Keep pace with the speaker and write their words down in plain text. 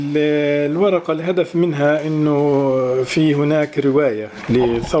الورقة الهدف منها أنه في هناك رواية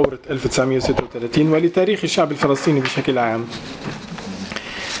لثورة 1936 ولتاريخ الشعب الفلسطيني بشكل عام.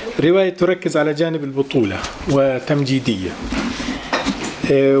 رواية تركز على جانب البطولة وتمجيدية،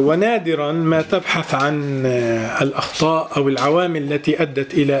 ونادرا ما تبحث عن الأخطاء أو العوامل التي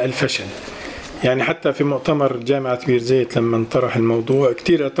أدت إلى الفشل. يعني حتى في مؤتمر جامعة بير زيت لما انطرح الموضوع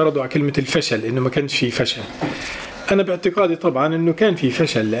كتير اعترضوا على كلمة الفشل، إنه ما كانش في فشل. أنا باعتقادي طبعا أنه كان في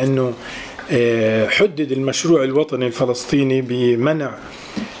فشل، لأنه حدد المشروع الوطني الفلسطيني بمنع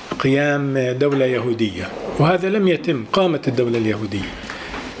قيام دولة يهودية، وهذا لم يتم. قامت الدولة اليهودية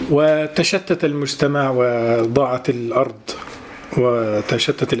وتشتت المجتمع وضاعت الأرض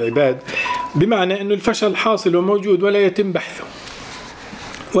وتشتت العباد، بمعنى أنه الفشل حاصل وموجود ولا يتم بحثه،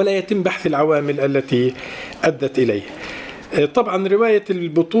 ولا يتم بحث العوامل التي أدت إليه. طبعا رواية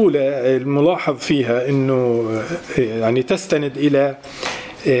البطولة الملاحظ فيها أنه يعني تستند إلى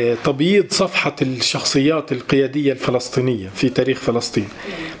تبييض صفحة الشخصيات القيادية الفلسطينية في تاريخ فلسطين،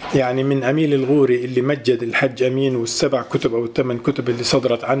 يعني من أميل الغوري اللي مجد الحج أمين وال7 كتب أو ال8 كتب اللي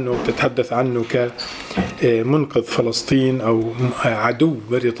صدرت عنه وتتحدث عنه كمنقذ فلسطين أو عدو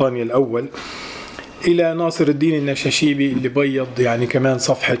بريطانيا الأول، إلى ناصر الدين النشاشيبي اللي بيض يعني كمان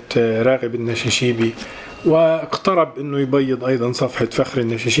صفحة راغب النشاشيبي، واقترب أنه يبيض أيضا صفحة فخر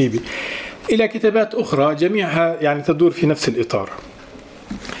النشاشيبي، إلى كتابات أخرى جميعها يعني تدور في نفس الإطار.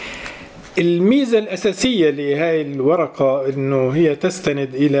 الميزة الأساسية لهذه الورقة أنه هي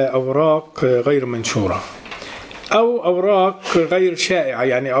تستند إلى أوراق غير منشورة أو أوراق غير شائعة،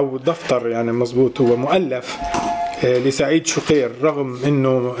 يعني أو دفتر يعني مضبوط هو مؤلف لسعيد شقير، رغم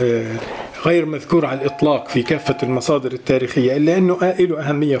أنه غير مذكور على الإطلاق في كافة المصادر التاريخية، إلا أنه له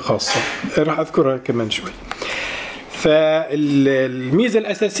أهمية خاصة راح أذكرها كمان شوي. فالميزة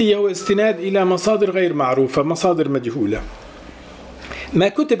الأساسية هو استناد إلى مصادر غير معروفة، مصادر مجهولة. ما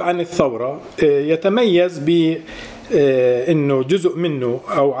كتب عن الثورة يتميز بأنه جزء منه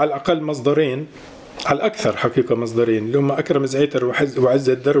أو على الأقل مصدرين، على الأكثر حقيقة مصدرين، اللي هم أكرم زعيتر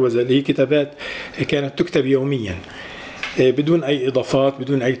وعزة دروزة، اللي هي كتابات كانت تكتب يوميا بدون أي إضافات،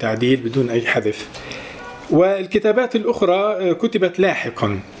 بدون أي تعديل، بدون أي حذف. والكتابات الأخرى كتبت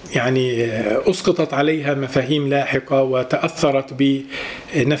لاحقا، يعني أسقطت عليها مفاهيم لاحقة وتأثرت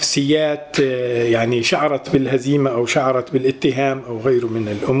بنفسيات، يعني شعرت بالهزيمة أو شعرت بالاتهام أو غيره من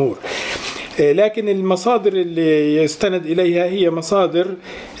الأمور. لكن المصادر اللي يستند إليها هي مصادر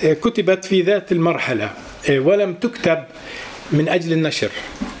كتبت في ذات المرحلة ولم تكتب من أجل النشر،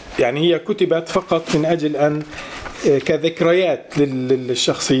 يعني هي كتبت فقط من أجل أن كذكريات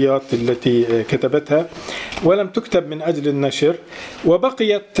للشخصيات التي كتبتها، ولم تكتب من أجل النشر،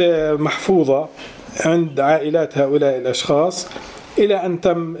 وبقيت محفوظة عند عائلات هؤلاء الأشخاص إلى أن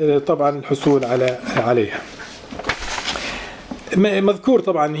تم طبعا الحصول عليها. مذكور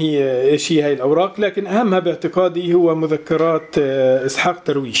طبعا هي إيش هي هاي الأوراق، لكن أهمها باعتقادي هو مذكرات إسحاق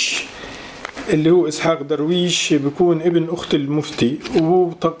درويش، اللي هو إسحاق درويش بيكون ابن أخت المفتي،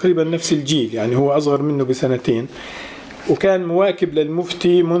 وهو تقريبا نفس الجيل، يعني هو أصغر منه بسنتين، وكان مواكب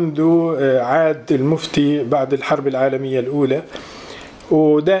للمفتي منذ عاد المفتي بعد الحرب العالمية الأولى،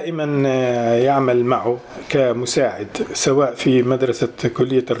 ودائما يعمل معه كمساعد سواء في مدرسة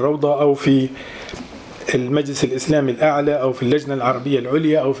كلية الروضة أو في المجلس الإسلامي الأعلى أو في اللجنة العربية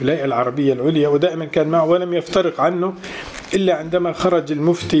العليا أو في الهيئة العربية العليا، ودائما كان معه ولم يفترق عنه إلا عندما خرج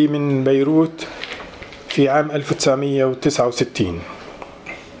المفتي من بيروت في عام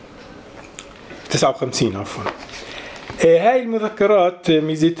 1959 عفوا. هاي المذكرات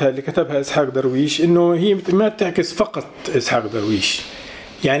ميزتها اللي كتبها إسحاق درويش إنه هي ما تعكس فقط إسحاق درويش،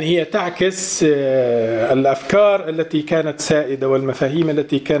 يعني هي تعكس الأفكار التي كانت سائدة والمفاهيم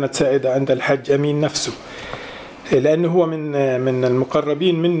التي كانت سائدة عند الحج أمين نفسه، لأنه هو من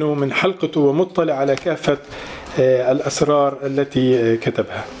المقربين منه من حلقته ومطلع على كافة الأسرار التي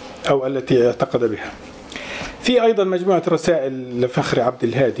كتبها أو التي اعتقد بها. في أيضا مجموعة رسائل لفخر عبد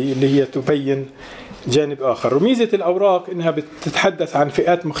الهادي اللي هي تبين جانب آخر. وميزة الأوراق إنها بتتحدث عن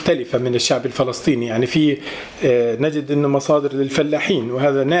فئات مختلفة من الشعب الفلسطيني، يعني في نجد إنه مصادر للفلاحين،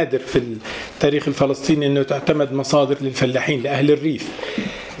 وهذا نادر في التاريخ الفلسطيني إنه تعتمد مصادر للفلاحين لأهل الريف.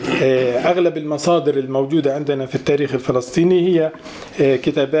 أغلب المصادر الموجودة عندنا في التاريخ الفلسطيني هي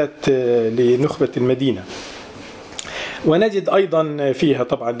كتابات لنخبة المدينة، ونجد أيضا فيها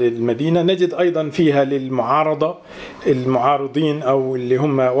طبعا للمدينة، نجد أيضا فيها للمعارضة، المعارضين أو اللي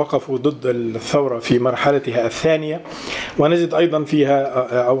هم وقفوا ضد الثورة في مرحلتها الثانية، ونجد أيضا فيها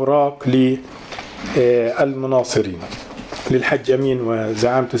أوراق للمناصرين للحج أمين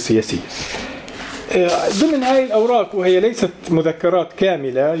وزعامته السياسية. ضمن هذه الأوراق، وهي ليست مذكرات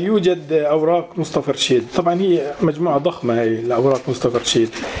كاملة، يوجد أوراق مصطفى رشيد. طبعا هي مجموعة ضخمة هي الأوراق مصطفى رشيد،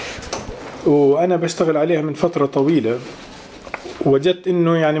 وأنا بشتغل عليها من فترة طويلة. وجدت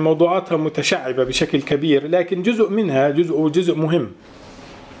أنه يعني موضوعاتها متشعبة بشكل كبير، لكن جزء منها جزء مهم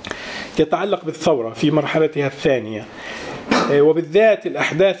يتعلق بالثورة في مرحلتها الثانية، وبالذات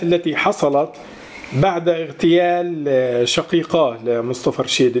الأحداث التي حصلت بعد اغتيال شقيقاه لمصطفى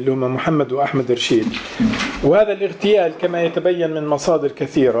رشيد اللي هم محمد وأحمد رشيد. وهذا الاغتيال كما يتبين من مصادر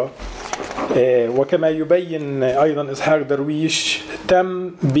كثيرة، وكما يبين أيضا إسحاق درويش،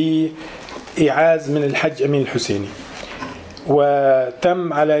 تم بإعاز من الحج أمين الحسيني،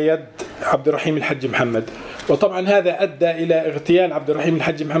 وتم على يد عبد الرحيم الحج محمد. وطبعا هذا أدى إلى اغتيال عبد الرحيم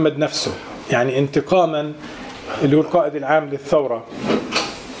الحج محمد نفسه، يعني انتقاما، اللي هو القائد العام للثورة،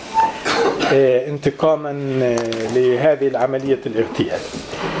 انتقاما لهذه العملية الاغتيال.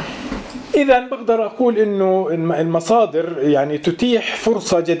 إذا بقدر أقول إنه المصادر يعني تتيح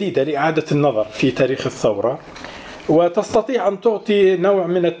فرصة جديدة لإعادة النظر في تاريخ الثورة، وتستطيع أن تعطي نوع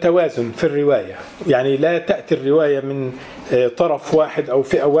من التوازن في الرواية. يعني لا تأتي الرواية من طرف واحد أو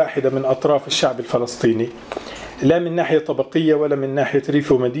فئة واحدة من أطراف الشعب الفلسطيني، لا من ناحية طبقية ولا من ناحية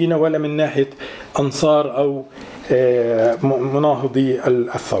ريف ومدينة ولا من ناحية أنصار أو مناهضي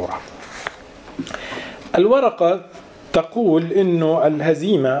الثورة. الورقة تقول إنه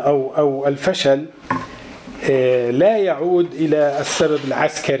الهزيمة أو الفشل لا يعود إلى السبب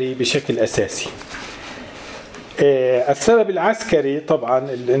العسكري بشكل أساسي. السبب العسكري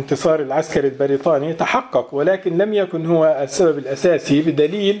طبعا الانتصار العسكري البريطاني تحقق، ولكن لم يكن هو السبب الأساسي،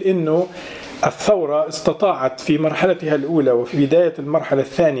 بدليل أنه الثورة استطاعت في مرحلتها الأولى وفي بداية المرحلة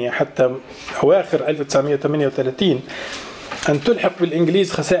الثانية حتى أواخر 1938 أن تلحق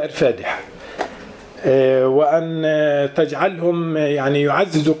بالإنجليز خسائر فادحة، وأن تجعلهم يعني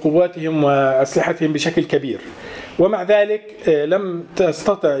يعززوا قواتهم وأسلحتهم بشكل كبير. ومع ذلك لم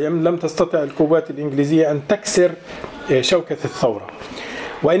تستطع القوات الإنجليزية أن تكسر شوكة الثورة،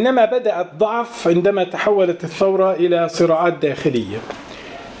 وإنما بدأت ضعف عندما تحولت الثورة إلى صراعات داخلية.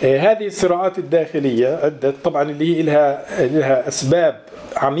 هذه الصراعات الداخلية أدت طبعا اللي هي لها أسباب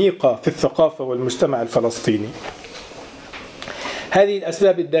عميقة في الثقافة والمجتمع الفلسطيني. هذه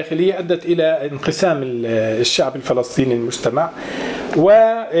الأسباب الداخلية أدت إلى انقسام الشعب الفلسطيني المجتمع،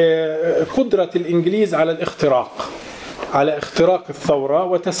 وقدرة الإنجليز على اختراق الثورة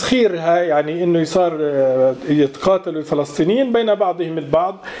وتسخيرها، يعني أنه يصار يتقاتل الفلسطينيين بين بعضهم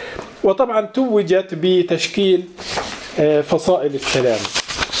البعض. وطبعا توجت بتشكيل فصائل السلام.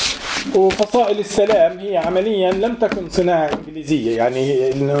 وفصائل السلام هي عمليا لم تكن صناعة إنجليزية،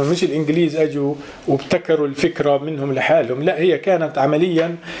 يعني إنه مش الإنجليز أجوا وابتكروا الفكرة منهم لحالهم، لا، هي كانت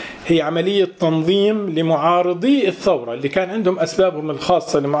عمليا هي عملية تنظيم لمعارضي الثورة اللي كان عندهم أسبابهم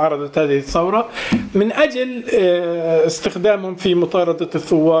الخاصة لمعارضة هذه الثورة من أجل استخدامهم في مطاردة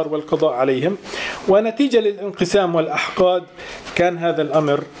الثوار والقضاء عليهم. ونتيجة للانقسام والأحقاد كان هذا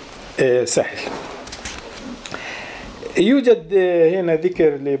الأمر سهل. يوجد هنا ذكر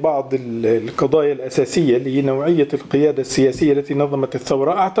لبعض القضايا الأساسية اللي هي نوعية القيادة السياسية التي نظمت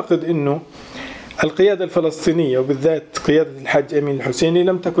الثورة. أعتقد أنه القيادة الفلسطينية وبالذات قيادة الحاج أمين الحسيني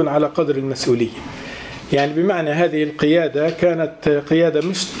لم تكن على قدر المسؤولية. يعني بمعنى هذه القيادة كانت قيادة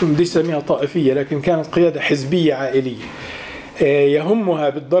مش نسميها طائفية، لكن كانت قيادة حزبية عائلية يهمها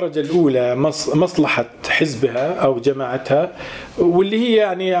بالدرجة الأولى مصلحة حزبها أو جماعتها، واللي هي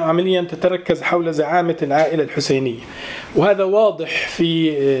يعني عمليا تتركز حول زعامة العائلة الحسينية. وهذا واضح في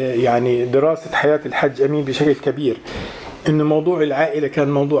يعني دراسة حياة الحج أمين بشكل كبير، إن موضوع العائلة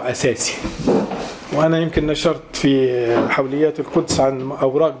كان موضوع أساسي. وأنا يمكن نشرت في حوليات القدس عن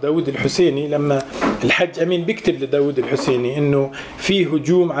أوراق داود الحسيني، لما الحج أمين بيكتب لداود الحسيني إنه في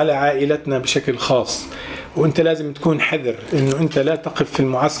هجوم على عائلتنا بشكل خاص، وأنت لازم تكون حذر إنه أنت لا تقف في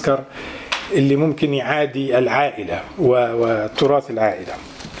المعسكر اللي ممكن يعادي العائلة وتراث العائلة.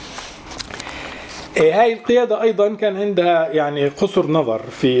 هاي القيادة أيضا كان عندها يعني قصر نظر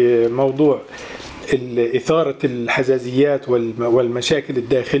في موضوع إثارة الحزازيات والمشاكل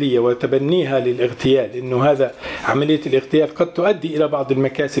الداخلية وتبنيها للاغتيال، إنه هذا عملية الاغتيال قد تؤدي إلى بعض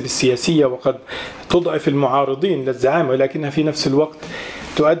المكاسب السياسية وقد تضعف المعارضين للزعامة، ولكنها في نفس الوقت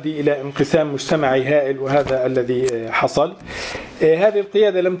تؤدي إلى انقسام مجتمعي هائل، وهذا الذي حصل. هذه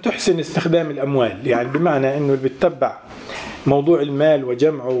القيادة لم تحسن استخدام الأموال، يعني بمعنى أنه بتتبع موضوع المال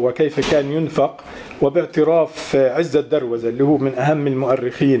وجمعه وكيف كان ينفق. وباعتراف عزت دروزة اللي هو من أهم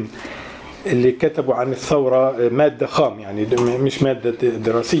المؤرخين اللي كتبوا عن الثورة، مادة خام يعني مش مادة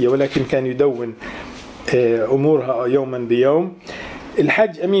دراسية، ولكن كان يدون أمورها يوما بيوم.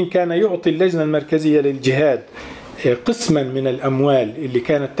 الحاج أمين كان يعطي اللجنة المركزية للجهاد قسما من الأموال اللي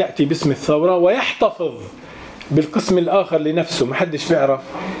كانت تأتي باسم الثورة ويحتفظ بالقسم الآخر لنفسه، محدش بيعرف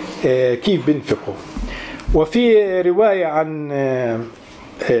كيف بينفقه. وفي رواية عن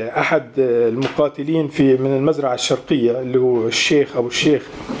أحد المقاتلين من المزرعة الشرقية اللي هو أبو الشيخ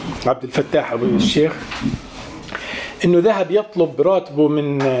عبد الفتاح أبو الشيخ، إنه ذهب يطلب راتبه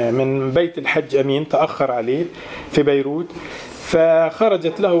من بيت الحج أمين، تأخر عليه في بيروت،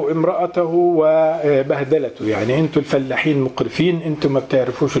 فخرجت له امرأته وبهدلته، يعني أنتوا الفلاحين مقرفين، أنتوا ما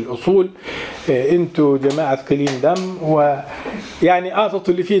بتعرفوش الأصول، أنتوا جماعة قليل دم، ويعني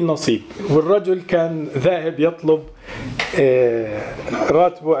أعطته اللي فيه النصيب. والرجل كان ذاهب يطلب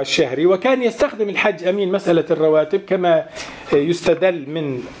راتبه الشهري، وكان يستخدم الحج أمين مسألة الرواتب كما يستدل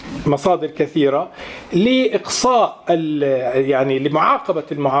من مصادر كثيرة لإقصاء يعني لمعاقبة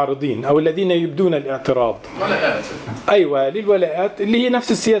المعارضين أو الذين يبدون الاعتراض. أيوة، للولاءات، اللي هي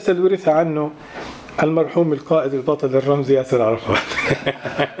نفس السياسة اللي ورثها عنه المرحوم القائد البطل الرمزي ياسر عرفات.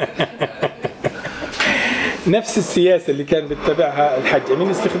 نفس السياسة اللي كان بيتبعها الحج من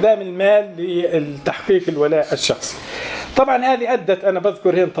استخدام المال لتحقيق الولاء الشخصي. طبعا هذه أدت، أنا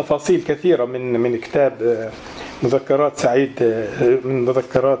بذكر هنا تفاصيل كثيرة من كتاب مذكرات سعيد، من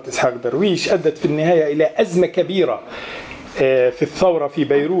مذكرات إسحاق درويش، أدت في النهاية إلى أزمة كبيرة في الثورة في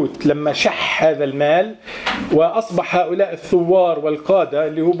بيروت لما شح هذا المال، وأصبح هؤلاء الثوار والقادة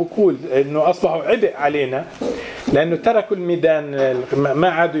اللي هو بقول أنه أصبحوا عبء علينا لأنه تركوا الميدان، ما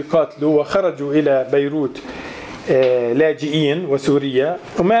عادوا يقاتلوا وخرجوا إلى بيروت لاجئين وسوريا،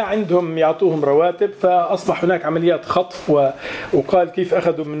 وما عندهم يعطوهم رواتب، فأصبح هناك عمليات خطف. وقال كيف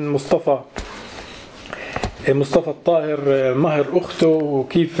أخذوا من مصطفى الطاهر مهر أخته،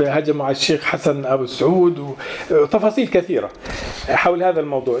 وكيف هجموا على الشيخ حسن أبو سعود، وتفاصيل كثيرة حول هذا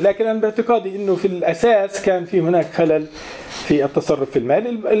الموضوع. لكن أنا باعتقادي أنه في الأساس كان في هناك خلل في التصرف في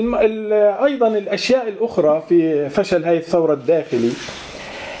المال. أيضا الأشياء الأخرى في فشل هذه الثورة الداخلي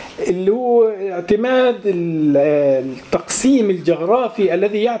اللي هو اعتماد التقسيم الجغرافي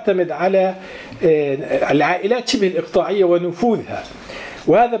الذي يعتمد على العائلات شبه الإقطاعية ونفوذها.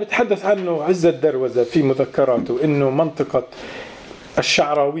 وهذا بتحدث عنه عزة دروزة في مذكراته، إنه منطقة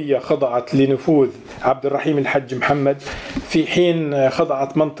الشعراوية خضعت لنفوذ عبد الرحيم الحج محمد، في حين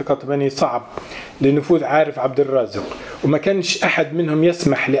خضعت منطقة بني صعب لنفوذ عارف عبد الرازق، وما كانش أحد منهم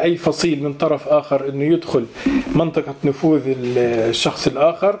يسمح لأي فصيل من طرف آخر أنه يدخل منطقة نفوذ الشخص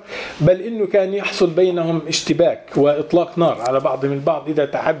الآخر، بل أنه كان يحصل بينهم اشتباك وإطلاق نار على بعضهم البعض إذا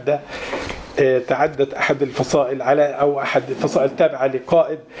تعدت أحد الفصائل أو أحد الفصائل التابعة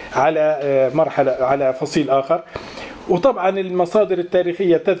لقائد على فصيل آخر. وطبعا المصادر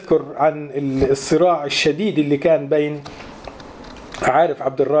التاريخية تذكر عن الصراع الشديد اللي كان بين عارف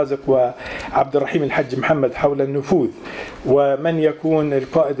عبد الرازق وعبد الرحيم الحج محمد حول النفوذ ومن يكون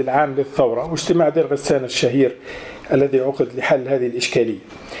القائد العام للثورة، واجتماع دير غسان الشهير الذي عقد لحل هذه الإشكالية.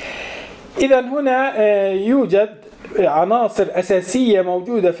 إذا هنا يوجد عناصر أساسية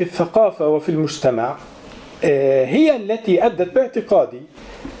موجودة في الثقافة وفي المجتمع هي التي أدت باعتقادي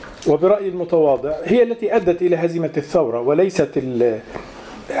وبرأيي المتواضع هي التي أدت إلى هزيمة الثورة،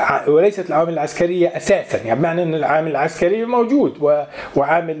 وليست العوامل العسكرية أساسا. يعني بمعنى أن العامل العسكري موجود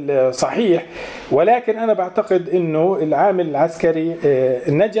وعامل صحيح، ولكن أنا بعتقد أنه العامل العسكري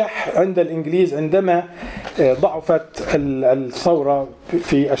نجح عند الإنجليز عندما ضعفت الثورة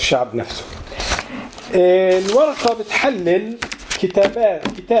في الشعب نفسه. الورقة بتحلل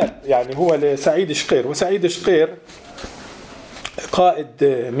كتاب يعني هو لسعيد شقير، وسعيد شقير قائد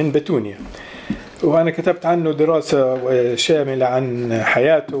من بتونيا، وأنا كتبت عنه دراسة شاملة عن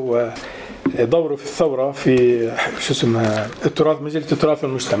حياته ودوره في الثورة في مجلة التراث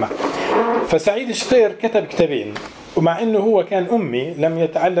والمجتمع. فسعيد شقير كتب كتابين، ومع أنه هو كان أمي لم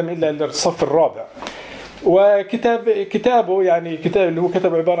يتعلم إلا للصف الرابع، كتابه يعني كتاب اللي هو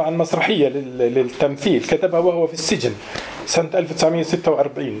كتب عبارة عن مسرحية للتمثيل، كتبها وهو في السجن سنة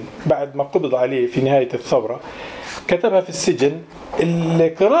 1946 بعد ما قبض عليه في نهاية الثورة، كتبها في السجن.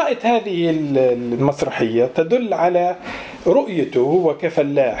 قراءة هذه المسرحية تدل على رؤيته هو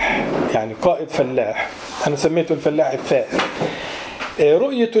كفلاح، يعني قائد فلاح، أنا سميته الفلاح الثائر.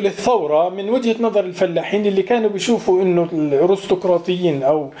 رؤيته للثورة من وجهة نظر الفلاحين اللي كانوا بيشوفوا إنه الأرستقراطيين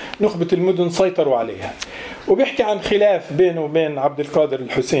أو نخبة المدن سيطروا عليها، وبيحكي عن خلاف بينه وبين عبد القادر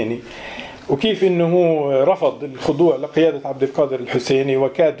الحسيني، وكيف إنه رفض الخضوع لقيادة عبد القادر الحسيني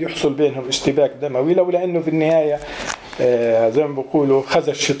وكاد يحصل بينهم اشتباك دموي، لولا إنه في النهاية زي ما بيقولوا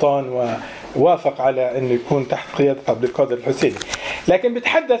خزى الشيطان ووافق على أنه يكون تحت قيادة عبد القادر الحسيني. لكن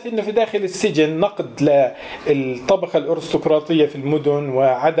بتحدث أنه في داخل السجن نقد للطبقة الأرستقراطية في المدن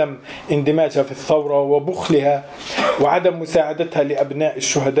وعدم اندماجها في الثورة وبخلها وعدم مساعدتها لأبناء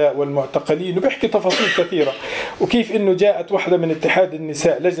الشهداء والمعتقلين، وبيحكي تفاصيل كثيرة، وكيف أنه جاءت واحدة من اتحاد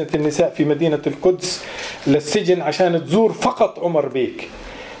النساء لجنة النساء في مدينة القدس للسجن عشان تزور فقط عمر بيك،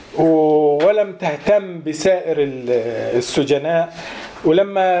 ولم تهتم بسائر السجناء.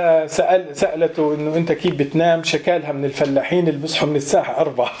 ولما سألته إنه أنت كيف بتنام، شكالها من الفلاحين اللي بيصحوا من الساعة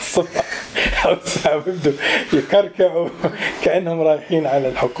 4 الصبح أو الساعة بيبدوا يكركعوا كأنهم رايحين على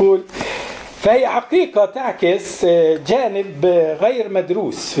الحقول. فهي حقيقة تعكس جانب غير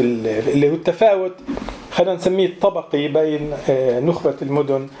مدروس في اللي هو التفاوت، خلينا نسميه الطبقي، بين نخبة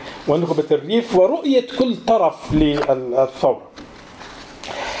المدن ونخبة الريف، ورؤية كل طرف للثورة.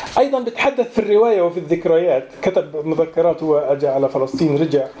 أيضا بتحدث في الرواية وفي الذكريات، كتب مذكرات، هو أجى على فلسطين،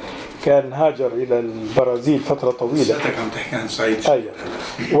 رجع كان هاجر إلى البرازيل فترة طويلة. عم تحكي عن سعيد. أيوة.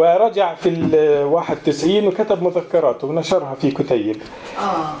 ورجع في 91 وكتب مذكراته ونشرها في كتيب.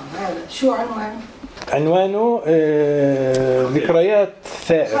 هذا شو عنوانه؟ عنوانه ذكريات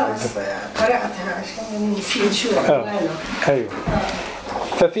ثائر. خلاص قرأتها عشان نسيت شو عنوانه. أيوة.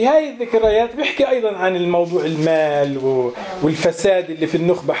 ففي هاي الذكريات بيحكي أيضا عن الموضوع المال والفساد اللي في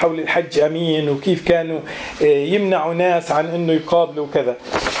النخبة حول الحج أمين، وكيف كانوا يمنعوا ناس عن أنه يقابلوا وكذا.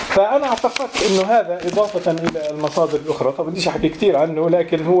 فأنا اعتقدت أنه هذا إضافة إلى المصادر الأخرى، طبعا بديش أحكي كتير عنه،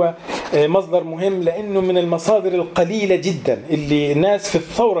 لكن هو مصدر مهم لأنه من المصادر القليلة جدا اللي ناس في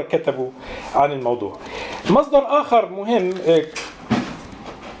الثورة كتبوا عن الموضوع. مصدر آخر مهم،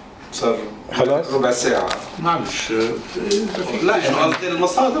 صار خلاص ربع ساعة. معلش لا قصدي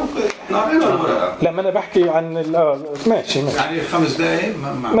المصادر احنا قرينا الورقة. لا، ما أنا بحكي عن ماشي يعني 5 دقائق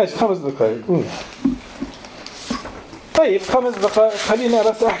ماشي 5 دقائق. طيب 5 دقائق خلينا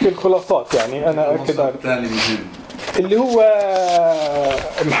بس أحكي الخلاصات. يعني أنا أكد على الثاني مهم اللي هو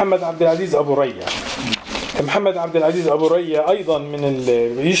محمد عبد العزيز أبو ريا. محمد عبد العزيز أبو ريا أيضا من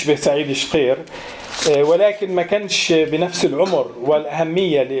يشبه سعيد شقير، ولكن ما كانش بنفس العمر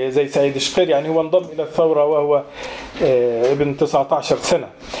والأهمية زي سعيد شقير. يعني هو انضم إلى الثورة وهو ابن 19 سنة،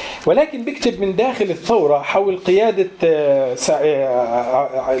 ولكن بيكتب من داخل الثورة حول قيادة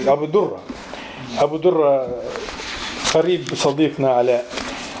أبو درة قريب صديقنا علاء،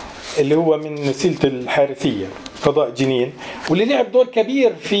 اللي هو من نسيلة الحارثية قضاء جنين، واللي لعب دور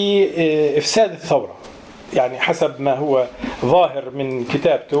كبير في إفساد الثورة. يعني حسب ما هو ظاهر من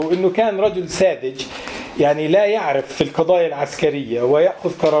كتابته أنه كان رجل ساذج، يعني لا يعرف في القضايا العسكرية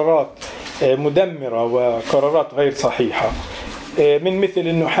ويأخذ قرارات مدمرة وقرارات غير صحيحة، من مثل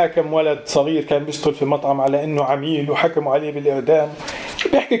أنه حاكم ولد صغير كان بيشتغل في مطعم على أنه عميل وحكموا عليه بالإعدام.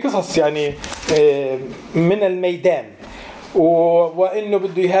 بيحكي قصص يعني من الميدان، وانه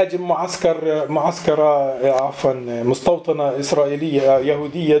بده يهاجم مستوطنة إسرائيلية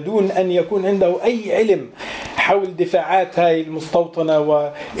يهودية دون ان يكون عنده اي علم حول دفاعات هاي المستوطنة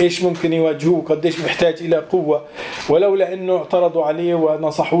وايش ممكن يواجهوه وقديش بيحتاج الى قوة. ولولا انه اعترضوا عليه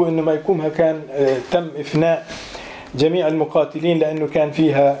ونصحوه انه ما يقومها كان تم افناء جميع المقاتلين، لانه كان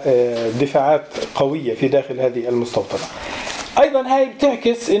فيها دفاعات قوية في داخل هذه المستوطنة. أيضا هاي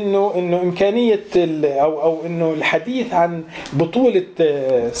بتعكس إنه إمكانية أو إنه الحديث عن بطولة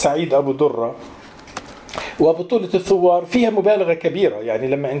سعيد أبو درة وبطولة الثوار فيها مبالغة كبيرة. يعني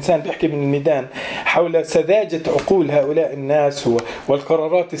لما إنسان بيحكي من الميدان حول سذاجة عقول هؤلاء الناس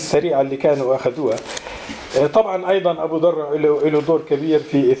والقرارات السريعة اللي كانوا أخذوها. طبعا أيضا أبو درة له دور كبير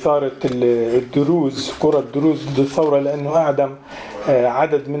في إثارة الدروز، قرى الدروز ضد الثورة، لأنه أعدم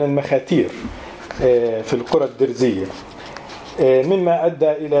عدد من المخاتير في القرى الدرزية، مما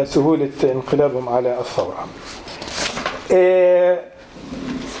أدى إلى سهولة انقلابهم على الثورة.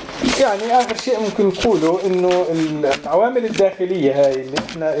 يعني آخر شيء ممكن نقوله إنه العوامل الداخلية هاي اللي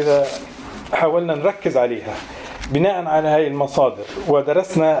إحنا إذا حاولنا نركز عليها بناء على هاي المصادر،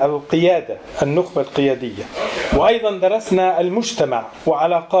 ودرسنا القيادة، النخبة القيادية، وأيضا درسنا المجتمع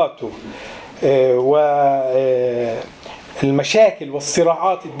وعلاقاته والمشاكل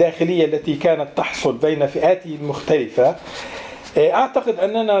والصراعات الداخلية التي كانت تحصل بين فئاته المختلفة، أعتقد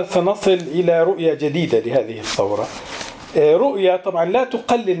أننا سنصل إلى رؤية جديدة لهذه الثورة. رؤية طبعا لا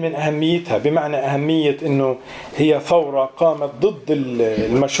تقلل من أهميتها، بمعنى أهمية أنه هي ثورة قامت ضد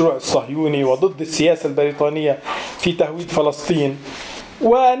المشروع الصهيوني وضد السياسة البريطانية في تهويد فلسطين،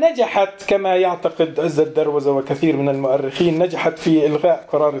 ونجحت كما يعتقد عز الدروزة وكثير من المؤرخين، نجحت في إلغاء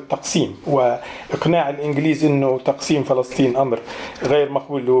قرار التقسيم وإقناع الإنجليز أنه تقسيم فلسطين أمر غير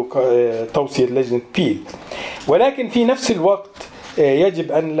مقبول له توصية لجنة بيل. ولكن في نفس الوقت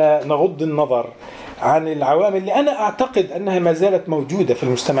يجب أن لا نغض النظر عن العوامل اللي أنا أعتقد أنها ما زالت موجودة في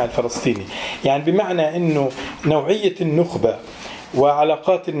المجتمع الفلسطيني. يعني بمعنى أنه نوعية النخبة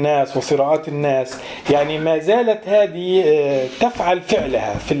وعلاقات الناس وصراعات الناس يعني ما زالت هذه تفعل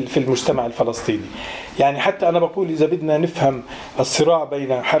فعلها في المجتمع الفلسطيني. يعني حتى أنا بقول إذا بدنا نفهم الصراع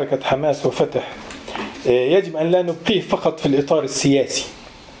بين حركة حماس وفتح يجب أن لا نبقيه فقط في الإطار السياسي،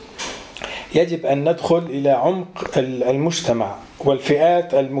 يجب أن ندخل إلى عمق المجتمع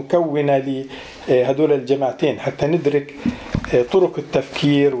والفئات المكونة لهذول الجماعتين حتى ندرك طرق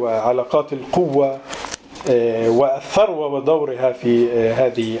التفكير وعلاقات القوة والثروة ودورها في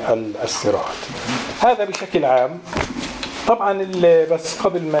هذه الصراعات. هذا بشكل عام. طبعا بس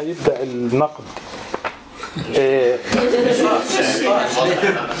قبل ما يبدأ النقد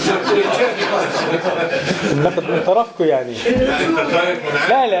النقد من طرفكم يعني.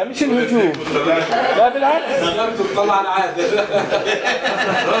 لا مش الهجوم، لا بالعكس. تطلع على عادة.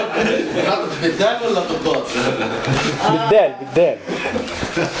 بالدال ولا بالضاد؟ بالدال.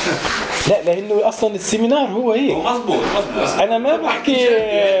 لا لانه اصلا السيمينار هو هيك. مظبوط. انا ما بحكي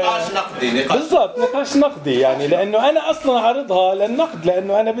نقاش نقدي. بالضبط نقاش نقدي يعني، لانه انا اصلا عارضها للنقد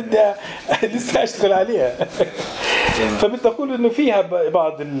لانه انا بدي لسه اشتغل عليها. فبدي اقول انه فيها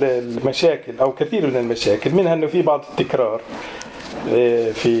بعض المشاكل او كثير من المشاكل، منها انه في بعض التكرار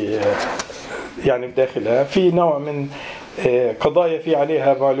في يعني بداخلها، في نوع من قضايا في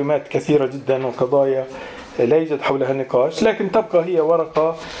عليها معلومات كثيرة جدا وقضايا لا يوجد حولها نقاش، لكن تبقى هي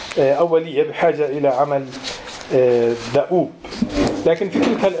ورقة أولية بحاجة إلى عمل دؤوب. لكن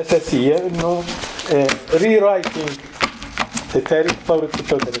فكرتها الأساسية إنه ريرايتنج تاريخ ثورة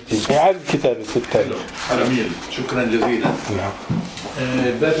 36، إعادة كتابة التاريخ. جميل، شكرا جزيلا. نعم.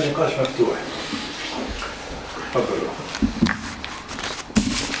 باب النقاش مفتوح. تفضلوا.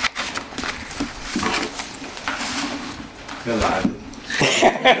 يلا عادل.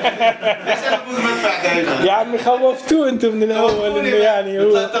 يا عمي خوفتوه انتم من الاول انه يعني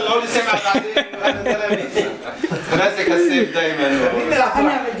هو طلعوا لي سمع بعدين انا تلاميذ ماسك السيف دائما.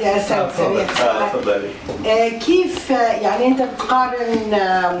 انا بدي اسال تفضلي. كيف يعني انت بتقارن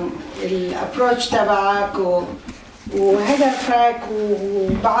الابروتش تبعك وهدفك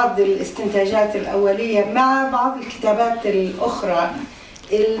وبعض الاستنتاجات الاوليه مع بعض الكتابات الاخرى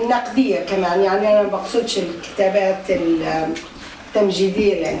النقديه كمان، يعني انا ما بقصدش الكتابات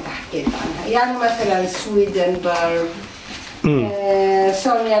التمجيديه اللي انت حكيت عنها، يعني مثلا سويدنبرغ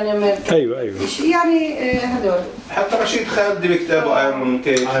سونيا نمرت. ايوه يعني هذول حتى رشيد خالد بكتابه ايرون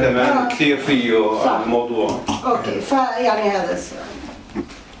كيج كمان كثير فيه الموضوع. اوكي، فيعني هذا السؤال.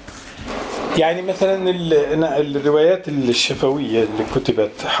 يعني مثلا الروايات الشفوية اللي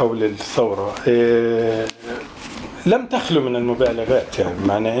كتبت حول الثورة لم تخلو من المبالغات، يعني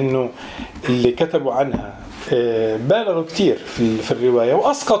معنى انه اللي كتبوا عنها بالغوا كتير في الرواية،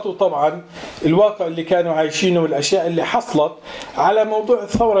 وأسقطوا طبعا الواقع اللي كانوا عايشينه والأشياء اللي حصلت على موضوع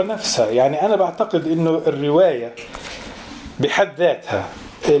الثورة نفسها. يعني أنا بعتقد إنه الرواية بحد ذاتها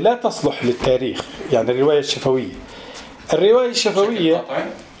لا تصلح للتاريخ، يعني الرواية الشفوية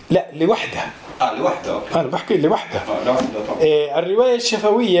لا لوحدها. لوحدها. أنا بحكي لوحدها. لوحدها طبعا. الرواية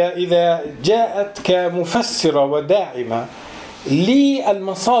الشفوية إذا جاءت كمفسرة وداعمة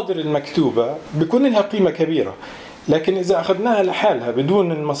للمصادر المكتوبة بيكون لها قيمة كبيرة، لكن إذا أخذناها لحالها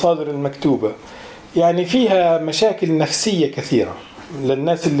بدون المصادر المكتوبة يعني فيها مشاكل نفسية كثيرة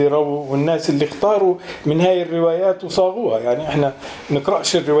للناس اللي رووا والناس اللي اختاروا من هاي الروايات وصاغوها. يعني احنا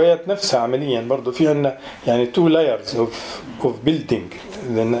نقرأش الروايات نفسها عمليا، برضو في عنا يعني two layers of building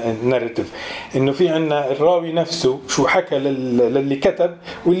the narrative، انه في عنا الراوي نفسه شو حكى للي كتب،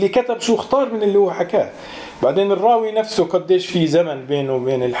 واللي كتب شو اختار من اللي هو حكاه، بعدين الراوي نفسه قديش في زمن بينه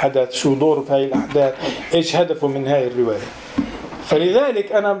وبين الحدث، شو دوره في هاي الأحداث، إيش هدفه من هاي الرواية.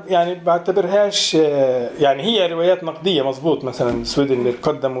 فلذلك أنا يعني بعتبرهاش يعني هي روايات نقدية مزبوط. مثلا سويدن اللي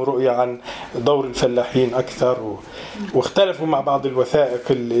قدموا رؤية عن دور الفلاحين أكثر واختلفوا مع بعض الوثائق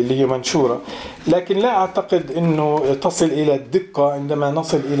اللي هي منشورة، لكن لا أعتقد أنه تصل إلى الدقة عندما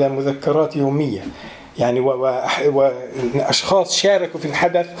نصل إلى مذكرات يومية، يعني وأشخاص شاركوا في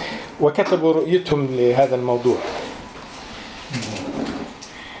الحدث وكتبوا رؤيتهم لهذا الموضوع.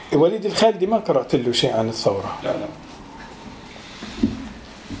 وليد الخالدي ما قرأت له شيء عن الثورة.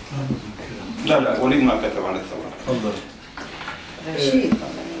 لا وليد ما كتب عن الثورة. تفضل.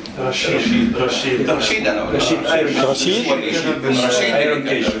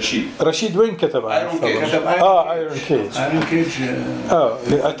 رشيد وين كتب عن الثورة؟ ايرون كيج.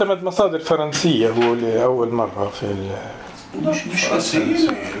 اعتمد مصادر فرنسية هو لأول مرة في مش فرنسية.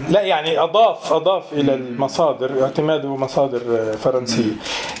 لا يعني أضاف إلى المصادر اعتماده مصادر فرنسية.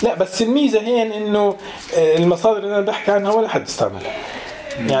 لا بس الميزة هي إنه المصادر اللي أنا بحكي عنها ولا حد استعملها.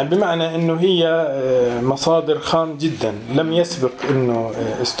 يعني بمعنى أنه هي مصادر خام جدا لم يسبق أنه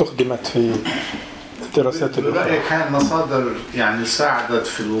استخدمت في دراسات الأخرى. برأيك كان مصادر يعني ساعدت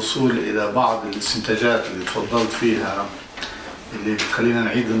في الوصول إلى بعض الاستنتاجات اللي تفضلت فيها اللي خلينا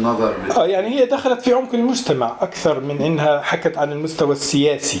نعيد النظر يعني هي دخلت في عمق المجتمع أكثر من إنها حكت عن المستوى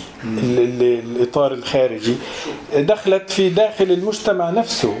السياسي الإطار الخارجي. دخلت في داخل المجتمع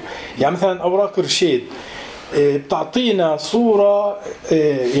نفسه. يعني مثلا أوراق رشيد بتعطينا صورة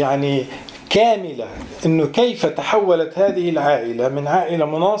يعني كاملة إنه كيف تحولت هذه العائلة من عائلة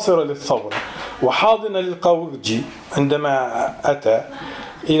مناصرة للثورة وحاضنة للقاورجي عندما أتى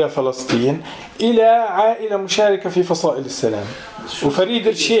إلى فلسطين إلى عائلة مشاركة في فصائل السلام. وفريد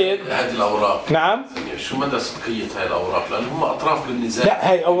رشيد هذه الأوراق نعم شو مدى صدقية هاي الأوراق؟ لأن هم أطراف للنزاع.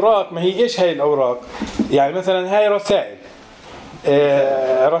 لا هاي أوراق، ما هي إيش هاي الأوراق؟ يعني مثلا هاي رسائل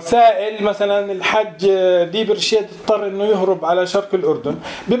رسائل مثلا الحج ديب رشيد اضطر انه يهرب على شرق الأردن،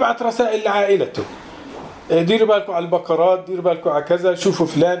 بيبعث رسائل لعائلته ديروا بالكم على البقرات، ديروا بالكم على كذا، شوفوا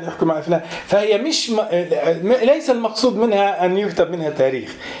فلان، يحكوا مع فلان. فهي مش ليس المقصود منها أن يكتب منها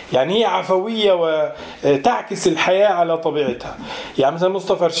تاريخ، يعني هي عفوية وتعكس الحياة على طبيعتها. يعني مثلا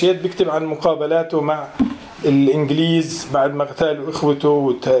مصطفى رشيد بيكتب عن مقابلاته مع الإنجليز بعد ما اغتالوا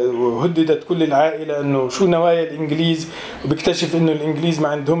إخوته وهددت كل العائلة أنه شو نوايا الإنجليز، وبيكتشف أنه الإنجليز ما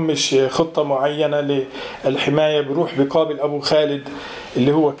عندهم مش خطة معينة للحماية. بيروح بقابل أبو خالد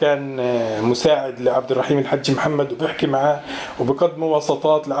اللي هو كان مساعد لعبد الرحيم الحج محمد وبيحكي معاه وبقدم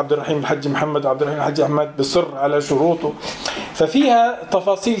وسطات لعبد الرحيم الحج محمد، وعبد الرحيم الحج محمد بصر على شروطه. ففيها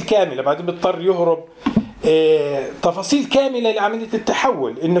تفاصيل كاملة. بعدين بيضطر يهرب، تفاصيل كاملة لعملية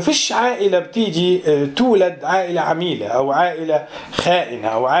التحول. إنه فيش عائلة بتيجي تولد عائلة عميلة أو عائلة خائنة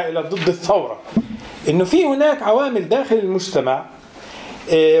أو عائلة ضد الثورة. إنه في هناك عوامل داخل المجتمع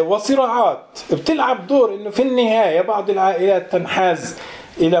وصراعات بتلعب دور. إنه في النهاية بعض العائلات تنحاز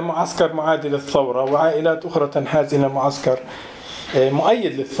إلى معسكر معادي للثورة، وعائلات أخرى تنحاز إلى معسكر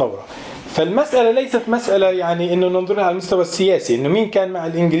مؤيد للثورة. فالمسألة ليست مسألة يعني إنه ننظرها على المستوى السياسي إنه مين كان مع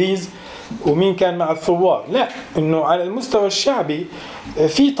الإنجليز ومين كان مع الثوار، لا، إنه على المستوى الشعبي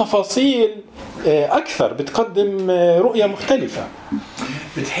في تفاصيل أكثر بتقدم رؤية مختلفة.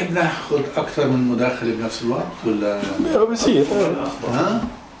 بتحب ناخذ أكثر من مداخلة بنفس الوقت ولا؟ بصير. ها؟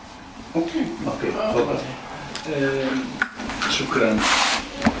 أوكي تفضل. شكرا.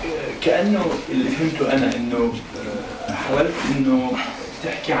 كأنه اللي فهمته أنا إنه حاولت إنه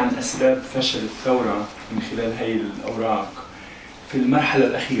تحكي عن أسباب فشل الثورة من خلال هاي الأوراق في المرحلة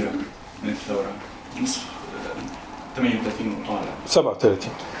الأخيرة من الثورة، نصف 38 وطالع 37.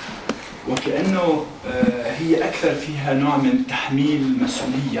 وكأنه هي أكثر فيها نوع من تحميل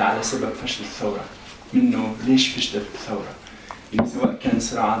مسؤولية على سبب فشل الثورة، منه ليش فشلت الثورة، يعني سواء كان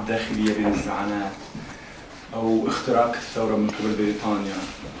صراعات داخلية بين الزعامات أو اختراق الثورة من قبل بريطانيا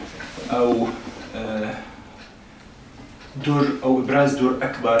أو دور أو إبراز دور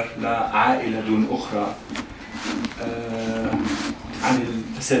أكبر لعائلة دون أخرى، عن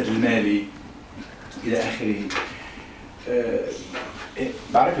الفساد المالي إلى آخره.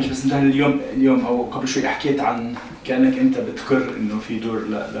 بعرفش بس انت اليوم أو قبل شوي حكيت عن كأنك أنت بتقر إنه في دور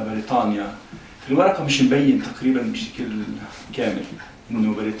لبريطانيا. في الورقة مش مبين تقريبا بشكل كامل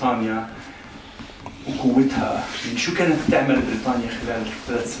إنه بريطانيا وقوتها، يعني شو كانت تعمل بريطانيا خلال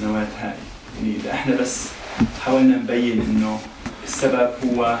 3 سنوات هاي. يعني إذا إحنا بس حاولنا نبين إنه السبب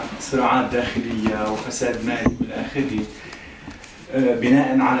هو صراعات داخلية وفساد مالي إلى آخره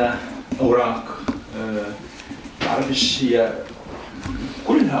بناء على أوراق، بعرفش هي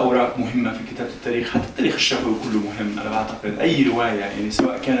كلها أوراق مهمة في كتابة التاريخ، حتى التاريخ الشفوي كله مهم. أنا بعتقد أي رواية يعني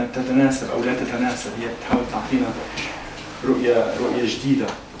سواء كانت تتناسب أو لا تتناسب هي بتحاول تعطينا رؤية جديدة.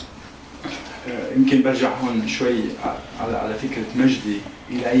 يمكن برجع هون شوي على فكرة مجدي،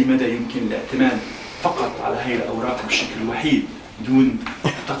 إلى أي مدى يمكن الاعتماد فقط على هاي الأوراق بشكل وحيد دون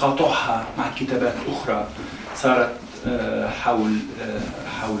تقاطعها مع كتابات أخرى صارت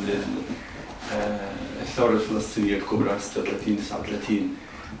حول الثورة الفلسطينية الكبرى 36-39.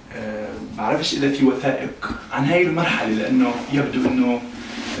 بعرفش إذا في وثائق عن هاي المرحلة، لأنه يبدو أنه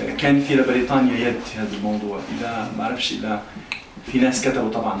كان في لبريطانيا يد في هذا الموضوع. إذا بعرفش إذا في ناس كتبوا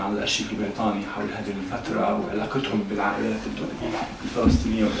طبعا على الأرشيف البريطاني حول هذه الفترة وعلاقتهم بالعائلات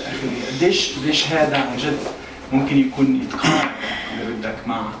الفلسطينية والى آخره. قديش هذا عن جد ممكن يكون يتقارب إذا بدك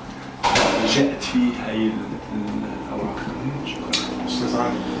مع جاءت فيه هاي الأوراق. شكرا. أستاذ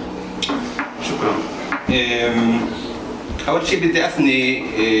علي. شكرا. أول شيء بدي أثني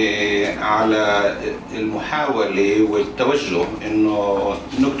على المحاولة والتوجه إنه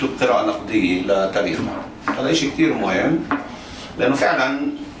نكتب قراءة نقدية لتاريخنا. هذا شيء كثير مهم، لأنه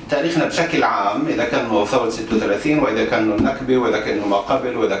فعلا تاريخنا بشكل عام، إذا كانوا ثورة 36 وإذا كانوا النكبة وإذا كانوا ما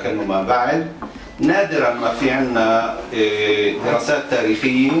قبل وإذا كانوا ما بعد، نادرا ما في عنا دراسات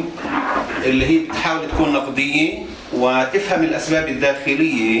تاريخية اللي هي بتحاول تكون نقدية وتفهم الأسباب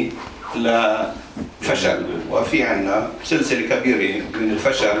الداخلية لفشل. وفي عنا سلسلة كبيرة من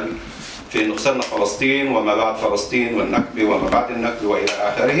الفشل في إنه خسرنا فلسطين وما بعد فلسطين والنكبة وما بعد النكبة وإلى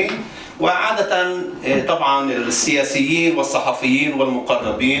آخره. وعادة طبعا السياسيين والصحفيين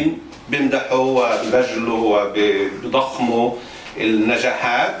والمقربين بيمدحوا وبيبجلوا وبيضخموا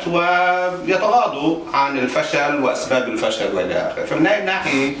النجاحات ويتغاضوا عن الفشل وأسباب الفشل وإلى آخره. فمن هذه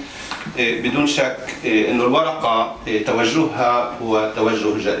الناحية بدون شك إنه الورقة توجهها هو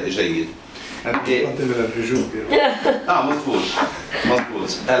توجه جيد. مضبوط.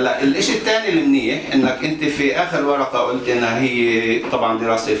 هلا الشيء الثاني المنيح انك انت في اخر ورقه قلت انها هي طبعا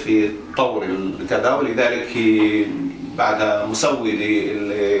دراسه في طور الكذا، ولذلك هي بعدها مسوده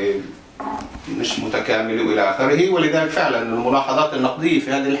مش متكامله والى اخره، ولذلك فعلا الملاحظات النقديه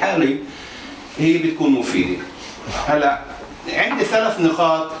في هذه الحاله هي بتكون مفيده. هلا عندي 3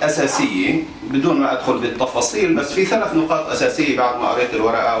 نقاط اساسيه بدون ما ادخل بالتفاصيل، بس في 3 نقاط اساسيه بعد ما قريت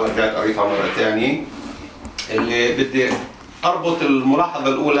الورقه ورجعت قريتها مره ثانيه اللي بدي اربط الملاحظه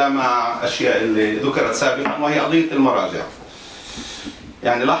الاولى مع اشياء اللي ذكرت سابقا، وهي قضيه المراجع.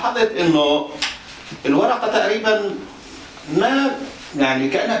 يعني لاحظت انه الورقه تقريبا ما يعني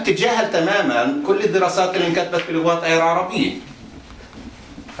كانها بتتجاهل تماما كل الدراسات اللي انكتبت بلغات غير عربيه.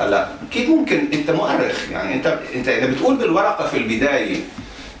 هلا كيف ممكن انت مؤرخ، يعني انت اذا بتقول بالورقه في البدايه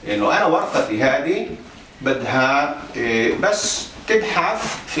انه انا ورقتي هذه بدها بس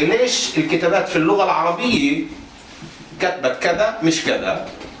تبحث في ليش الكتابات في اللغه العربيه كتبت كذا مش كذا،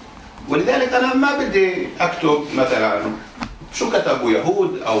 ولذلك انا ما بدي اكتب مثلا شو كتبوا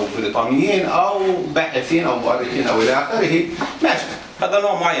يهود او بريطانيين او باحثين او مؤرخين او الى اخره، ماشي هذا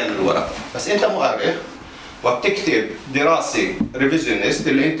نوع معين من الورقه. بس انت مؤرخ وبتكتب دراسه ريفيجنست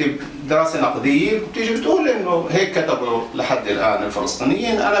اللي انت دراسه نقديه، بتيجي بتقول انه هيك كتبوا لحد الان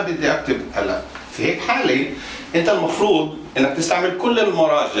الفلسطينيين، انا بدي اكتب. هلا في هيك حاله انت المفروض انك تستعمل كل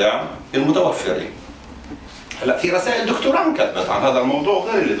المراجع المتوفره. هلا في رسائل دكتوراه انكتبت عن هذا الموضوع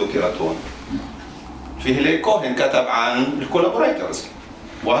غير اللي ذكرت هون. في هيلي كوهن كتب عن الكولابوريتورز،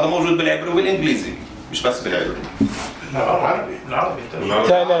 وهذا موجود بالعبري والانجليزي مش بس بالعبري. بالعربي لا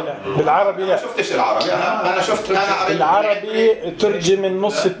بالعربي لا. ما شفتش العربي، انا شفت قريت العربي ترجم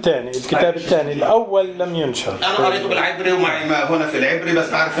النص الثاني، الكتاب الثاني، الاول لم ينشر. انا قريته بالعبري ومعي ما هنا في العبري، بس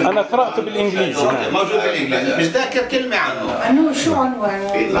بعرف انا قراته بالانجليزي. موجود بالانجليزي، مش ذاكر كلمه عنه. انه شو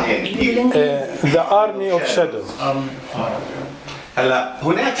عنوانه بالانجليزي؟ The Army of Shadows. هلا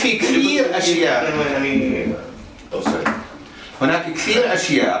هناك في كثير اشياء، هناك كثير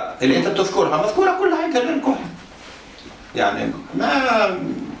اشياء اللي انت بتذكرها مذكوره كلها عند هيلي كوهن. يعني ما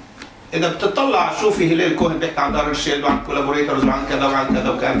اذا بتطلع شو في هيلي كوهن بيحكي عن دار الشيلد وعن كولابوريتورز وعن كذا وعن كذا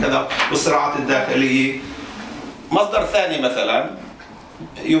وكان كذا والصراعات الداخليه. مصدر ثاني مثلا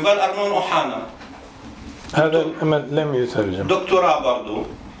يوفال ارنون اوحانا، هذا لم يترجم. دكتوراه برضه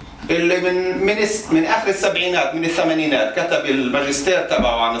اللي من اخر السبعينات من الثمانينات كتب الماجستير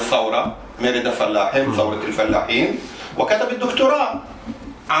تبعه عن الثوره ميريدا فلاحين، ثوره الفلاحين، وكتب الدكتوراه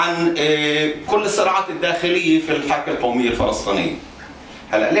عن كل الصراعات الداخليه في الحركه القوميه الفلسطينيه.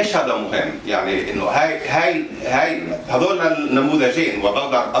 هلا ليش هذا مهم؟ يعني انه هاي هذول النموذجين،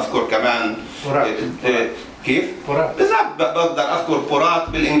 وبقدر اذكر كمان كيف؟ بالضبط بقدر اذكر بورات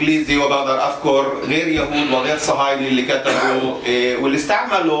بالانجليزي، وبقدر اذكر غير يهود وغير صهاينه اللي كتبوا واللي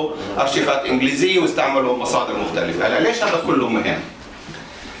استعملوا ارشيفات انجليزيه واستعملوا مصادر مختلفه. هلا ليش هذا كله مهم؟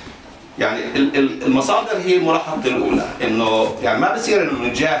 يعني المصادر هي الملاحظه الاولى، انه يعني ما بصير انه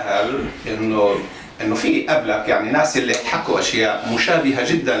نتجاهل انه في قبلك يعني ناس اللي حكوا اشياء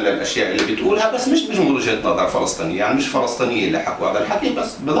مشابهه جدا للاشياء اللي بتقولها، بس مش من وجهه نظر فلسطينيه، يعني مش فلسطينيين اللي حكوا هذا الحكي،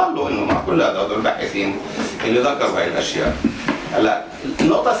 بس بضلوا انه مع كل هذول الباحثين اللي ذكروا هاي الاشياء. هلا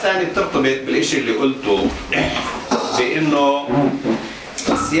النقطه الثانيه بترتبط بالشيء اللي قلته بانه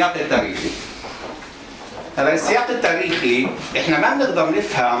السياق التاريخي. هلا السياق التاريخي احنا ما بنقدر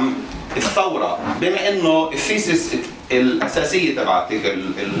نفهم الثوره بما انه الثيسس الاساسيه تبعتك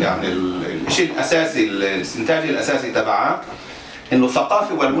يعني الشيء الاساسي الاستنتاج الاساسي تبعها انه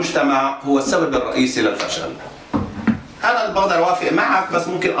الثقافه والمجتمع هو السبب الرئيسي للفشل. انا بقدر اوافق معك، بس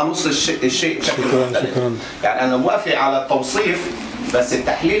ممكن انص الشيء بشكل مختلف. يعني انا موافق على التوصيف، بس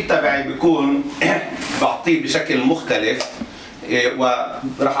التحليل تبعي بيكون بعطيه بشكل مختلف،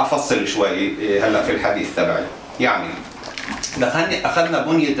 وراح افصل شوي هلا في الحديث تبعي. يعني اخذنا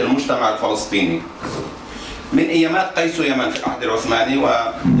بنيه المجتمع الفلسطيني من ايامات قيس يمن في العهد العثماني،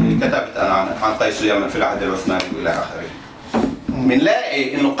 وكتبت انا عن قيس يمن في العهد العثماني والى اخره.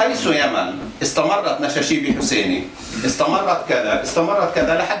 بنلاقي انه قيس يمن استمرت نشاشيبي حسيني، استمرت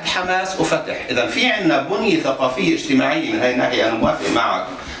كذا لحد حماس وفتح. اذا في عندنا بنيه ثقافيه اجتماعيه من هاي الناحيه، انا موافق معك،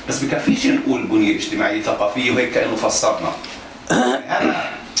 بس بكفيش نقول بنيه اجتماعيه ثقافيه وهيك كانه فسرنا.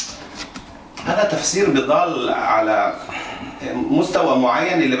 هذا تفسير بضل على مستوى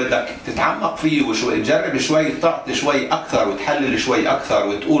معين اللي بدك تتعمق فيه وشوي تجرب شوي تعطي شوي اكثر وتحلل شوي اكثر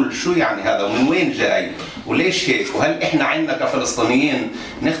وتقول شو يعني هذا ومن وين جاي وليش هيك، وهل احنا عندنا كفلسطينيين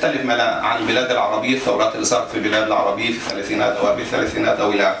نختلف عن البلاد العربيه، الثورات اللي صارت في البلاد العربيه في الثلاثينات او قبل الثلاثينات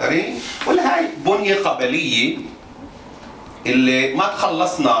او الى اخره، ولا هاي بنيه قبليه اللي ما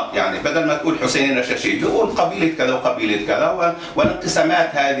تخلصنا. يعني بدل ما تقول حسين النشاشيبي بيقول قبيله كذا وقبيله كذا، والانقسامات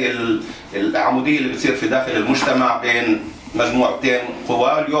هذه العموديه اللي بتصير في داخل المجتمع بين مجموعتين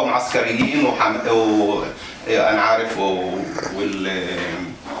قوى اليوم عسكريين انا عارف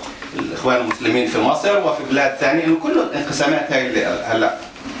والاخوان المسلمين في مصر وفي بلاد ثانيه، انه كل الانقسامات هاي اللي هلا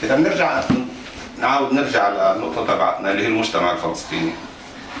اذا نعاود نرجع للنقطه تبعتنا اللي هي المجتمع الفلسطيني.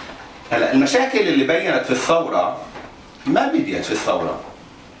 هلا المشاكل اللي بينت في الثوره ما بديت في الثوره.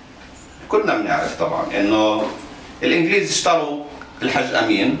 كلنا بنعرف طبعا انه الانجليز اشتروا الحج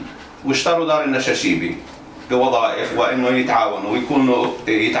امين واشتروا دار النشاشيبي بوظائف وانه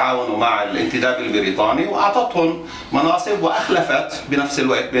يتعاونوا مع الانتداب البريطاني، واعطتهم مناصب واخلفت بنفس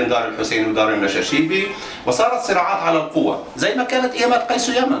الوقت بين دار الحسيني ودار النشاشيبي، وصارت صراعات على القوة زي ما كانت ايامات قيس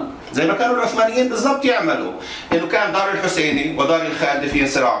يمن، زي ما كانوا العثمانيين بالضبط يعملوا، انه كان دار الحسيني ودار الخالد في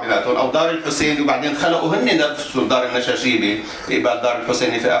صراع بيناتهم، او دار الحسيني وبعدين خلقوا هن نفسهم دار النشاشيبي قبال دار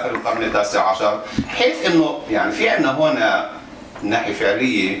الحسيني في اخر القرن التاسع عشر، بحيث انه يعني في عندنا هنا من ناحية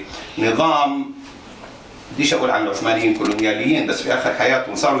فعلية نظام، بديش اقول عن العثمانيين كولونياليين، بس في اخر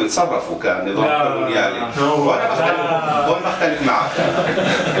حياتهم صاروا يتصرفوا كنظام كولونيالي، وانا بختلف معك.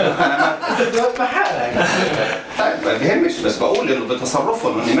 انا ما طيب ما بيهمش، بس بقول انه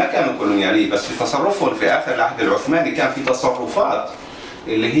بتصرفهم هم ما كانوا كولونياليين، بس في تصرفهم في اخر العهد العثماني كان في تصرفات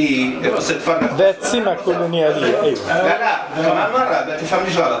اللي هي قصه فرق ذات سمه كولونياليه. ايوه لا كمان مره ما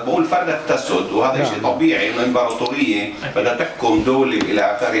تفهمنيش غلط، بقول فرق تسد، وهذا شيء طبيعي انه امبراطوريه بدها تحكم دوله الى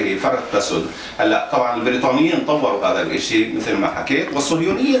اخره، فرق تسد. هلا طبعا البريطانيين طوروا هذا الشيء مثل ما حكيت،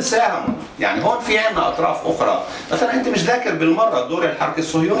 والصهيونيين ساهموا، يعني هون في عندنا اطراف اخرى، مثلا انت مش ذاكر بالمره دور الحركه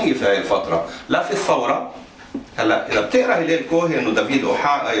الصهيونيه في هذه الفتره، لا في الثوره. هلا اذا بتقرا هلال كوهن ودافيد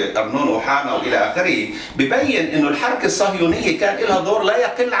ارنون اوحانا والى اخره، ببين انه الحركه الصهيونيه كان لها دور لا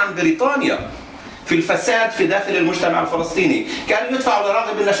يقل عن بريطانيا في الفساد في داخل المجتمع الفلسطيني، كانوا يدفعوا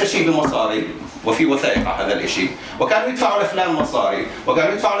لراغب النشاشيبي مصاري، وفي وثائق على هذا الشيء، وكانوا يدفعوا لفلان مصاري،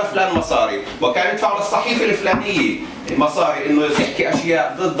 وكانوا يدفعوا لفلان مصاري، وكانوا يدفعوا للصحيفه الفلانيه مصاري انه تحكي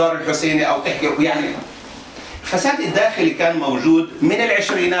اشياء ضد دار الحسيني او تحكي، يعني الفساد الداخلي كان موجود من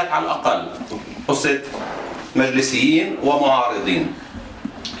العشرينات على الاقل، قصه مجلسيين ومعارضين.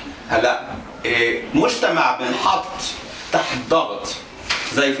 هلا مجتمع بنحط تحت ضغط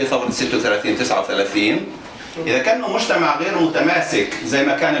زي في ثورة 36 39، إذا كان مجتمع غير متماسك زي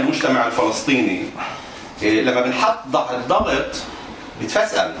ما كان المجتمع الفلسطيني، لما بنحط ضغط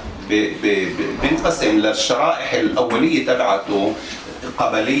بتفسأل، بينقسم للشرائح الأولية تبعته،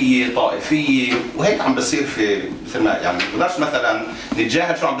 قبليه طائفيه، وهيك عم بصير في مثل ما يعني بقدرش مثلا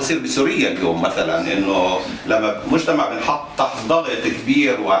نتجاهل شو عم بصير بسوريا اليوم مثلا، انه لما مجتمع بنحط تحت ضغط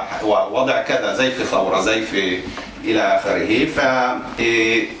كبير ووضع كذا زي في ثوره زي في الى اخره،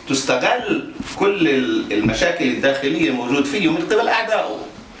 فتستغل كل المشاكل الداخليه الموجود فيه من قبل اعدائه،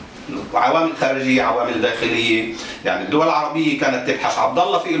 عوامل خارجيه عوامل داخليه. يعني الدول العربيه كانت تبحث، عبد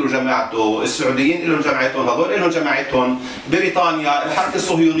الله في له جماعته، السعوديين لهم جماعتهم، هذول لهم جماعتهم، بريطانيا، الحركه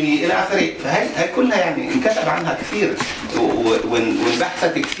الصهيونيه الى اخره، فهي كلها يعني انكتب عنها كثير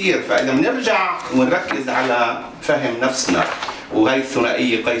وانبحثت كثير. فاذا بنرجع ونركز على فهم نفسنا، وهي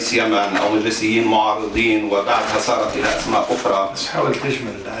الثنائيه قيس يمن او مجلسيين معارضين وبعدها صارت الى اسماء اخرى. بس حاول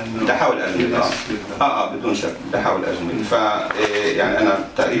تجمل لانه بحاول اجمل بدون شك بحاول اجمل. ف يعني انا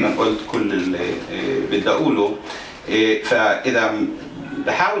تقريبا قلت كل اللي بدي اقوله. فاذا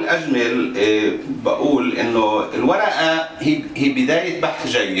بحاول اجمل بقول انه الورقه هي بدايه بحث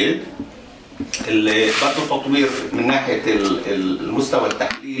جيد اللي بده تطوير من ناحيه المستوى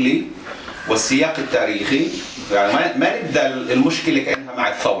التحليلي والسياق التاريخي. يعني ما نبدا المشكله كانها مع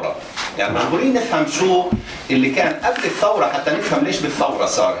الثوره، يعني مجبورين نفهم شو اللي كان قبل الثوره حتى نفهم ليش بالثوره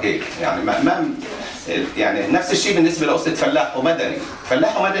صار هيك. يعني ما يعني نفس الشيء بالنسبه لقصه فلاح ومدني،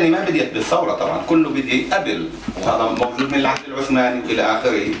 فلاح ومدني ما بديت بالثوره طبعا، كله بدي قبل، وهذا موجود من العهد العثماني الى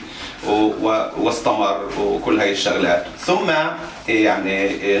اخره واستمر وكل هاي الشغلات. ثم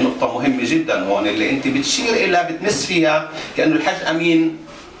يعني نقطه مهمه جدا هون اللي انت بتشير الى بتمس فيها كانه الحج امين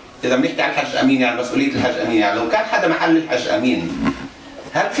اذا بنحكي عن الحج امين يعني مسؤوليه الحج امين، يعني لو كان حدا محل الحج امين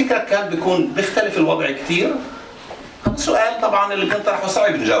هل فكرك كان بيختلف الوضع كثير؟ هذا سؤال طبعا اللي بنطرحه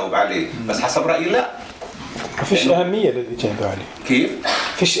صعب نجاوب عليه، بس حسب رايي لا. ما فيش أهمية للإجابة عليه. كيف؟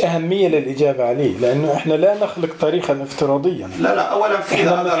 فيش أهمية للإجابة عليه، لأنه إحنا لا نخلق تاريخا افتراضيا. لا أولا في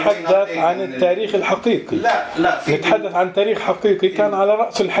إحنا نتحدث عن التاريخ الحقيقي. لا في نتحدث عن تاريخ حقيقي كان على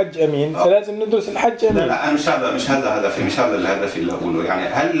رأس الحج أمين، فلازم ندرس الحج أمين. لا مش هذا هدفي، مش هذا الهدف اللي أقوله. يعني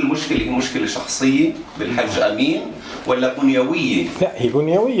هل المشكلة هي مشكلة شخصية بالحج أمين ولا بنيوية؟ لا هي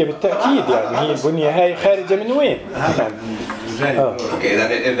بنيوية بالتأكيد، يعني هي البنية هاي خارجة من وين؟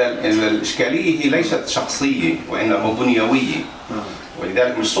 إذا الإشكالية هي ليست شخصية وإنما بنيوية.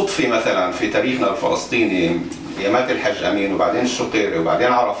 ولذلك مش صدفة مثلا في تاريخنا الفلسطيني يمات الحج أمين وبعدين الشقيري وبعدين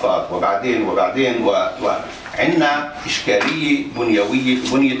عرفات وبعدين وعندنا إشكالية بنيوية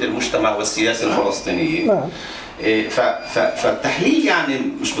في بنية المجتمع والسياسة الفلسطينية. فالتحليل يعني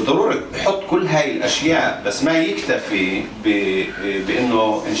مش بالضرورة يحط كل هاي الأشياء، بس ما يكتفي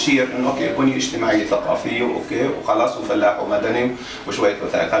بأنه نشير إنه أوكي بنية اجتماعية ثقافية وأوكي وخلاص وفلاح ومدني وشوية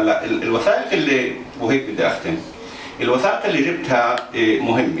وثائق. هلا الوثائق اللي وهيك بدي أختم، الوثائق اللي جبتها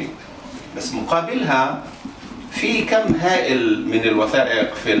مهمة، بس مقابلها في كم هائل من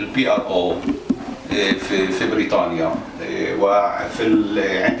الوثائق في الPRO في بريطانيا وفي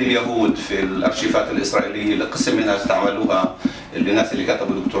عند اليهود في الارشيفات الاسرائيليه اللي قسم منها استعملوها الناس اللي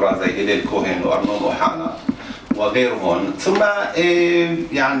كتبوا دكتوراه زي هيليل كوهن وارنون اوحانا وغيرهم. ثم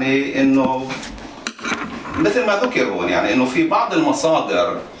يعني انه مثل ما ذكروا يعني انه في بعض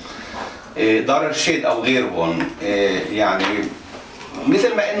المصادر دار الشيد او غيرهم يعني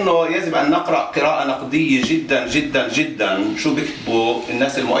مثل ما انه يجب ان نقرا قراءه نقديه جدا جدا جدا شو بيكتبوا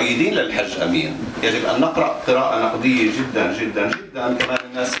الناس المؤيدين للحج امين، يجب ان نقرا قراءه نقديه جدا جدا جدا كمان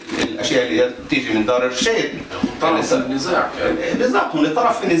الناس الاشياء اللي بتيجي من دار الشيد. طرف في النزاع بالضبط، هم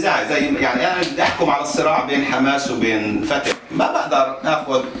طرف في النزاع. زي يعني انا بدي احكم على الصراع بين حماس وبين فتح، ما بقدر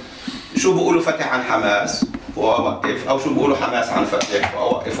اخذ شو بيقولوا فتح عن حماس واوقف او شو بيقولوا حماس عن فتح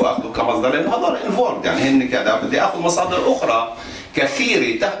واوقف واخذه كمصدر، لانه هذول انفولد يعني هن كذا. بدي اخذ مصادر اخرى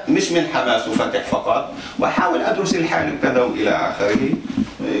كثيرة مش من حماس وفتح فقط واحاول ادرس الحال كذا والى اخره.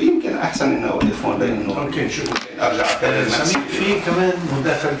 يمكن احسن اني اوقفهم لانه اوكي شكرا. ارجع سمير في كمان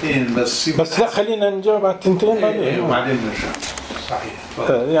مداخلتين بس لا خلينا نجاوب على التنتين بعدين وبعدين نرجع. صحيح.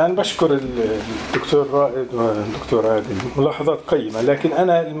 يعني بشكر الدكتور رائد والدكتور عادل، ملاحظات قيمة، لكن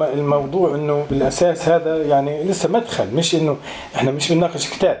أنا الموضوع إنه بالأساس هذا يعني لسه مدخل، مش إنه إحنا مش بنناقش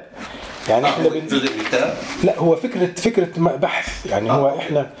كتاب. يعني احنا لا هو فكرة بحث يعني هو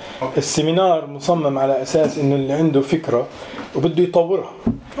احنا السيمينار مصمم على اساس انه اللي عنده فكرة وبده يطورها،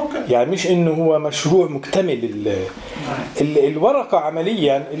 يعني مش انه هو مشروع مكتمل. الورقة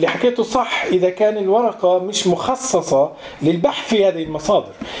عمليا اللي حكيته صح اذا كان الورقة مش مخصصة للبحث في هذه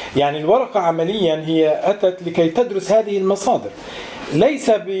المصادر. يعني الورقة عمليا هي اتت لكي تدرس هذه المصادر، ليس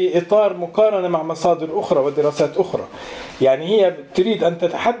بإطار مقارنة مع مصادر أخرى ودراسات أخرى. يعني هي تريد أن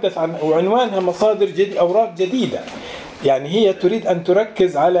تتحدث عن وعنوانها مصادر أوراق جديدة، يعني هي تريد أن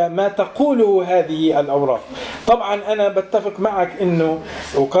تركز على ما تقوله هذه الأوراق. طبعا أنا بتفق معك إنه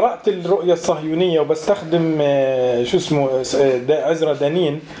وقرأت الرؤية الصهيونية وبستخدم شو اسمه عزرا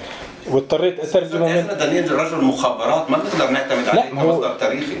دانين واضطريت اترجمه من عزرا دانين رجل مخابرات، ما بنقدر نعتمد عليه كمصدر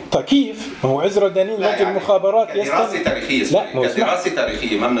تاريخي. كيف؟ ما هو عزرا دانين رجل يعني مخابرات دراسه تاريخيه. لا دراسه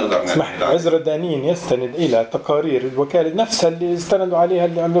تاريخيه ما بنقدر نعتمد. عزرا دانين يستند الى تقارير الوكاله نفسها اللي استندوا عليها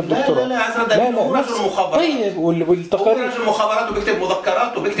اللي عملوا الدكتوراه. لا عزرا دانين هو رجل مخابرات. طيب والتقارير هو رجل مخابرات وبيكتب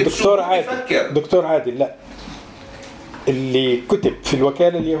مذكرات وبيكتب دكتور عادل لا اللي كتب في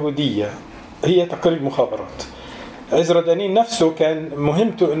الوكاله اليهوديه هي تقارير مخابرات. عزرا دانين نفسه كان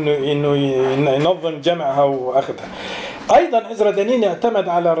مهمته انه ينظم جمعها واخذها. ايضا عزرا دانين اعتمد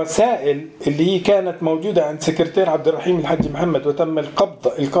على رسائل اللي هي كانت موجوده عند سكرتير عبد الرحيم الحاج محمد وتم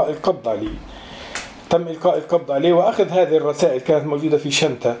القاء القبض عليه واخذ هذه الرسائل كانت موجوده في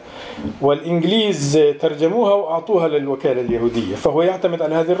شنطه والانجليز ترجموها واعطوها للوكاله اليهوديه، فهو يعتمد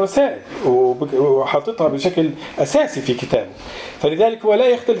على هذه الرسائل وحاططها بشكل اساسي في كتابه. فلذلك هو لا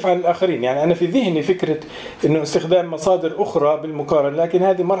يختلف عن الاخرين. يعني انا في ذهني فكره انه استخدام مصادر اخرى بالمقارنه، لكن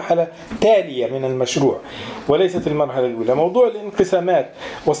هذه مرحله تاليه من المشروع وليست المرحله الاولى. موضوع الانقسامات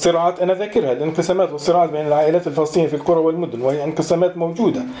والصراعات انا ذاكرها، الانقسامات والصراعات بين العائلات الفلسطينيه في القرى والمدن، وهي انقسامات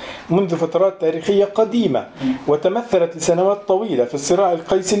موجوده منذ فترات تاريخيه قديمة وتمثلت لسنوات طويلة في الصراع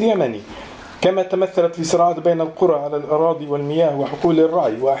القيسي اليمني، كما تمثلت في صراعات بين القرى على الأراضي والمياه وحقول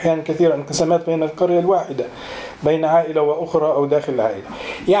الرعي، وأحيانا كثيرة انقسامات بين القرية الواحدة بين عائلة وأخرى أو داخل العائلة.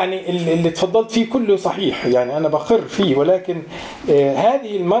 يعني اللي تفضلت فيه كله صحيح، يعني أنا بقر فيه، ولكن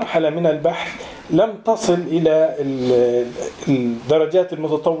هذه المرحلة من البحث لم تصل إلى الدرجات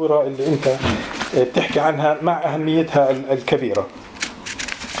المتطورة اللي أنت بتحكي عنها مع أهميتها الكبيرة.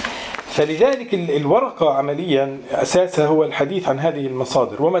 فلذلك الورقة عمليا أساسها هو الحديث عن هذه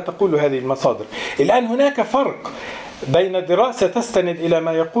المصادر وما تقول هذه المصادر. الآن هناك فرق بين دراسة تستند إلى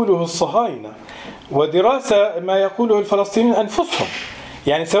ما يقوله الصهاينة ودراسة ما يقوله الفلسطينيين أنفسهم.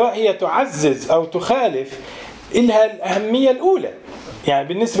 يعني سواء هي تعزز أو تخالف إلها الأهمية الأولى، يعني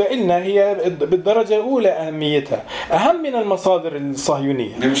بالنسبة لنا هي بالدرجة الأولى أهميتها، أهم من المصادر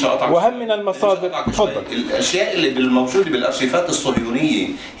الصهيونية وأهم من المصادر. تفضل. الأشياء اللي بالموجودة بالأرشيفات الصهيونية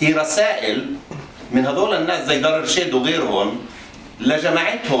هي رسائل من هذول الناس زي دار الرشيد وغيرهم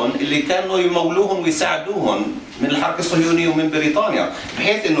لجماعتهم اللي كانوا يمولوهم ويساعدوهم من الحركة الصهيونية ومن بريطانيا،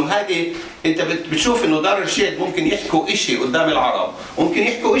 بحيث انه هذه انت بتشوف انه دار الرشيد ممكن يحكوا إشي قدام العرب، ممكن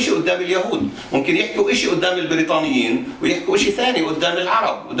يحكوا إشي قدام اليهود، ممكن يحكوا إشي قدام البريطانيين ويحكوا إشي ثاني قدام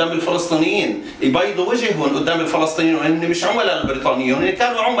العرب، قدام الفلسطينيين، يبيضوا وجههم قدام الفلسطينيين وان مش عملاء للبريطانيين، وان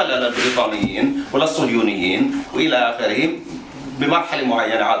كانوا عملاء للبريطانيين وللصهيونيين والى اخره بمرحله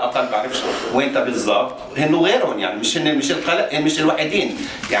معينه على الاقل. بعرفش وين بالضبط، انه غيرهم يعني مش الوحيدين.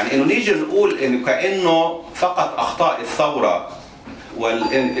 يعني انه نيجي نقول انه كانه فقط اخطاء الثوره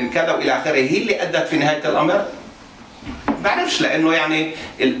والكذا والى اخره هي اللي ادت في نهايه الامر. بعرفش، لانه يعني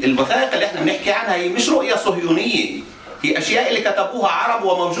الوثائق اللي احنا بنحكي عنها هي مش رؤيه صهيونيه، هي اشياء اللي كتبوها عرب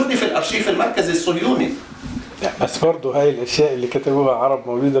وموجوده في الارشيف المركزي الصهيوني. بس برضه هاي الاشياء اللي كتبوها عرب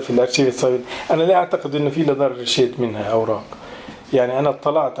موجوده في الارشيف الصهيوني، انا لا اعتقد انه في لدار الرشيد منها اوراق. يعني أنا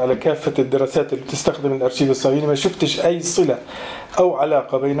اطلعت على كافة الدراسات اللي بتستخدم الأرشيف الصهيوني، ما شفتش أي صلة أو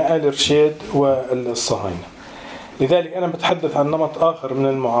علاقة بين آل رشيد والصهاينة. لذلك أنا بتحدث عن نمط آخر من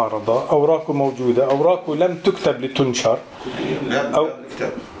المعارضة، أوراقه موجودة، أوراقه لم تكتب لتنشر. أو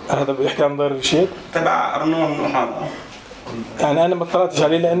هذا بيحكي عن دار الرشيد تبع أرنون محمد. يعني أنا ما اطلعتش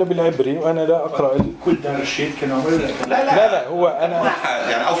عليه لأنه بالعبري وأنا لا أقرأ كل دار الرشيد كانوا لا هو أنا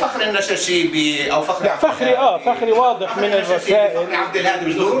يعني أو فخر النشاشيبي أو فخري واضح من الرسائل. فخري عبد الهادي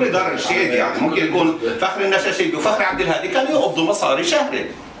مش ضروري دار الرشيد، يعني ممكن يكون فخر النشاشيبي وفخري عبد الهادي كانوا يقبضوا مصاري شهري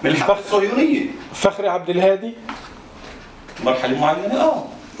من الحركة الصهيونية. فخري عبد الهادي مرحلة معينة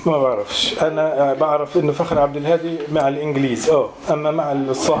ما بعرفش. أنا بعرف إنه فخر عبد الهادي مع الإنجليز أما مع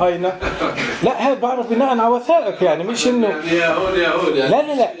الصهاينة لا. هذا بعرف بناء على وثائق، يعني مش إنه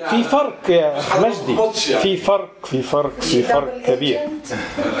لا في فرق يا مجدي، في فرق كبير.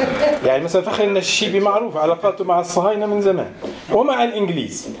 يعني مثلا فخر النشاشيبي معروف علاقاته مع الصهاينة من زمان ومع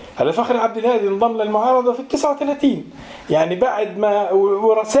الإنجليز. هلا فخر عبد الهادي انضم للمعارضة في 39، يعني بعد ما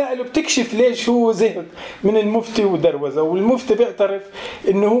ورسائله بتكشف ليش هو زهق من المفتي ودروزه، والمفتي بيعترف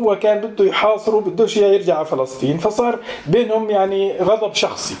إنه هو كان بده يحاصره بدوش يرجع على فلسطين، فصار بينهم يعني غضب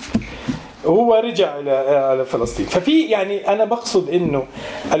شخصي، هو رجع إلى فلسطين. ففي يعني أنا بقصد إنه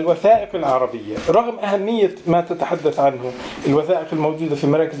الوثائق العربية رغم أهمية ما تتحدث عنه الوثائق الموجودة في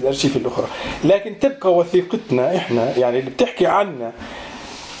مراكز الأرشيف الأخرى، لكن تبقى وثيقتنا إحنا يعني اللي بتحكي عنا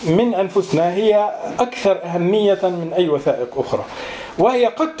من أنفسنا هي أكثر أهمية من أي وثائق أخرى، وهي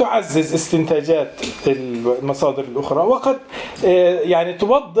قد تعزز استنتاجات المصادر الأخرى وقد يعني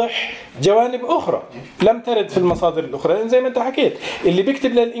توضح جوانب أخرى لم ترد في المصادر الأخرى. زي ما أنت حكيت اللي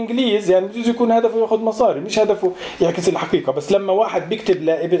بيكتب للإنجليز يعني بجوز يكون هدفه يأخذ مصاري مش هدفه يعكس الحقيقة. بس لما واحد بيكتب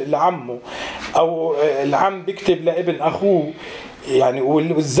لعمه أو العم بيكتب لابن أخوه، يعني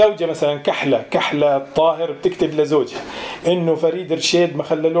والزوجة مثلا كحلة الطاهر بتكتب لزوجها إنه فريد رشيد ما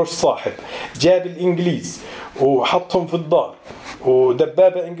خللوش صاحب، جاب الإنجليز وحطهم في الدار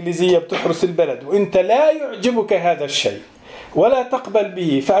ودبابة إنجليزية بتحرس البلد، وإنت لا يعجبك هذا الشيء ولا تقبل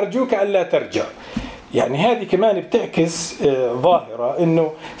به فأرجوك ألا ترجع. يعني هذه كمان بتعكس ظاهرة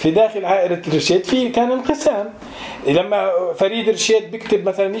إنه في داخل عائلة رشيد كان انقسام. لما فريد رشيد بيكتب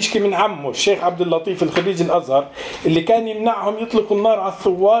مثلا يشكي من عمه الشيخ عبد اللطيف الخريج الأزهر اللي كان يمنعهم يطلقوا النار على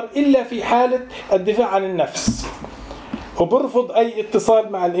الثوار إلا في حالة الدفاع عن النفس، وبرفض أي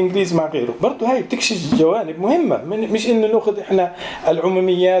اتصال مع الإنجليز مع غيره. برضو هاي بتكشف جوانب مهمة، مش إنه نأخذ إحنا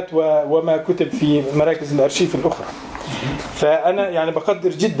العموميات وما كتب في مراكز الأرشيف الأخرى. فأنا يعني بقدر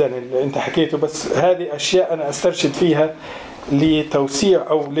جدا اللي أنت حكيته، بس هذه أشياء أنا أسترشد فيها لتوسيع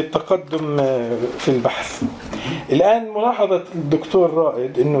أو للتقدم في البحث. الآن ملاحظة الدكتور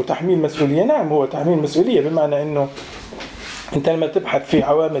رائد إنه تحميل مسؤولية، نعم هو تحميل مسؤولية، بمعنى إنه أنت لما تبحث في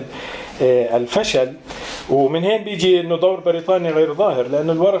عوامل الفشل. ومن هين بيجي انه دور بريطانيا غير ظاهر، لأن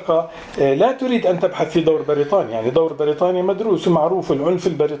الورقة لا تريد ان تبحث في دور بريطانيا، يعني دور بريطانيا مدروس ومعروف، العنف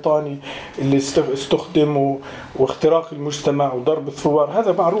البريطاني اللي استخدم واختراق المجتمع وضرب الثوار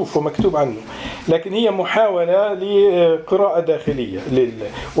هذا معروف ومكتوب عنه، لكن هي محاولة لقراءة داخلية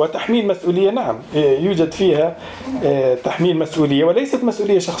وتحميل مسؤولية. نعم يوجد فيها تحميل مسؤولية وليست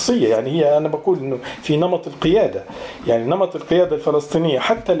مسؤولية شخصية، يعني هي أنا بقول إنه في نمط القيادة، يعني نمط القيادة الفلسطينية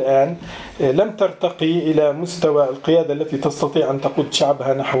حتى الآن لم ترتقي إلى مستوى القيادة التي تستطيع أن تقود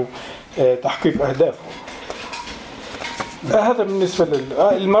شعبها نحو تحقيق أهدافه. هذا بالنسبة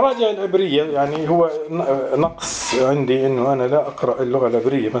للمراجع العبرية. يعني هو نقص عندي إنه أنا لا أقرأ اللغة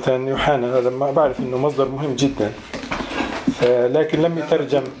العبرية، مثلا يوحنا هذا ما بعرف إنه مصدر مهم جدا، لكن لم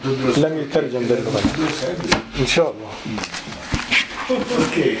يترجم للغة إن شاء الله.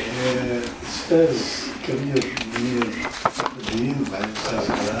 اوكي استاذ كبير منير الدين بعد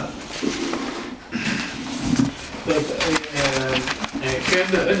استاذ علاء. طيب كان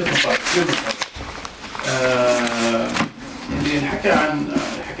عدة نقاط اللي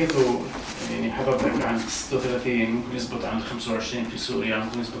حكيته يعني حضرتك عن 36 ممكن يزبط عن 25 في سوريا،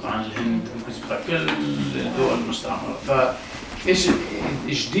 ممكن يزبط عن الهند، ممكن يزبط عن كل الدول المستعمرة. فايش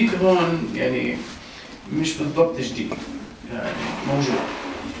الجديد هون؟ يعني مش بالضبط جديد، يعني موجود.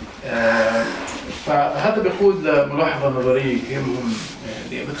 فهذا بيقود لملاحظة نظرية كثير مهمة.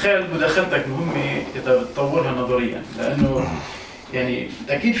 بتخيل مداخلتك مهمة إذا بتطورها نظريا، لأنه يعني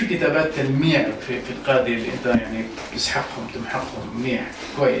أكيد في كتابات تلميع في القادة اللي أنت يعني تسحقهم تمحقهم منيح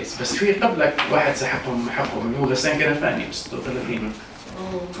كويس، بس في قبلك واحد سحقهم ومحقهم اللي هو غسان كنفاني ب 36.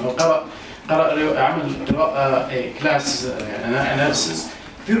 قرأ عمل قراءة كلاس أناليسيس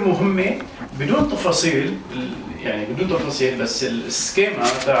كثير مهمة بدون تفاصيل، يعني بدون تفاصيل، بس السكيما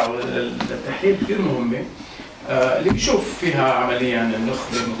تاعه التحليل كثير مهمة اللي بيشوف فيها عمليا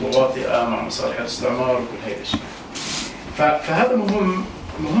النخبة المتواطئة مع مصالح الاستعمار وكل هيدا الشيء. فهذا مهم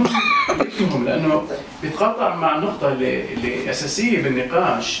ليش مهم؟ لأنه بيتقاطع مع النقطة اللي أساسية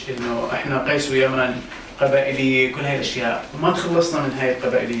بالنقاش، إنه إحنا قيس ويمن قبائلية كل هاي الأشياء وما تخلصنا من هاي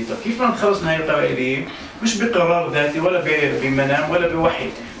القبائلية. طيب كيف ما نتخلص من هاي القبائلية؟ مش بقرار ذاتي ولا بمنام ولا بوحي،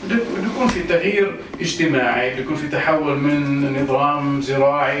 بده يكون في تغيير اجتماعي، بده يكون في تحول من نظام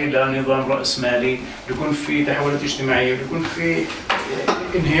زراعي لنظام رأسمالي، بده يكون في تحولات اجتماعية، بده يكون في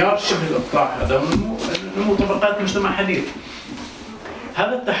انهيار شبه الإقطاع هذا ونمو طبقات مجتمع حديث.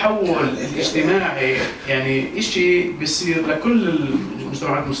 هذا التحول الاجتماعي يعني شيء بيصير لكل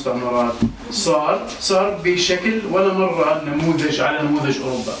المجتمعات المستعمرات، صار بشكل ولا مرة نموذج على نموذج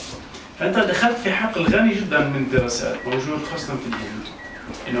أوروبا. فأنت دخلت في حقل غني جدا من الدراسات موجود خاصة في الهند،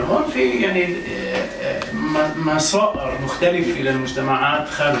 إنه هون في يعني مسار مختلف إلى المجتمعات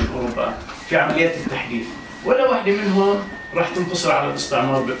خارج أوروبا في عمليات التحديث، ولا واحدة منهم راح تنتصر على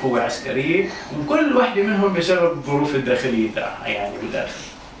الاستعمار بقوة عسكرية، وكل واحدة منهم بسبب الظروف الداخلية تاعها يعني بالآخر.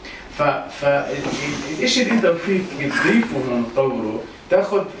 فالشيء اللي انت فيك تضيفه وتطوره،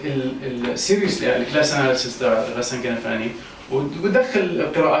 تاخذ السيريس الكلاس اناليسيس تاع غسان كنفاني وتدخل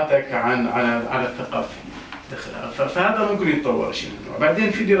قراءاتك على الثقافة داخلها، فهذا ممكن يتطور شيء منه.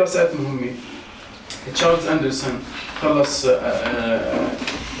 بعدين في دراسات مهمة. تشارلز أندرسون خلص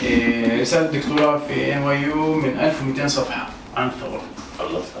رسالة دكتوراه في NYU من 1200 صفحة عن الثورة.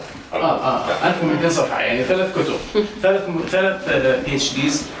 1200 صفحة يعني 3 كتب، 3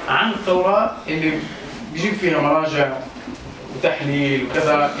 PhDs عن الثورة اللي بيجيب فيها مراجع وتحليل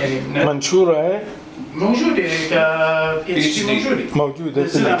وكذا، يعني منشورة موجودة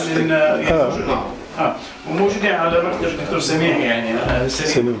موجودة وموجودة على مكتب الدكتور سميح يعني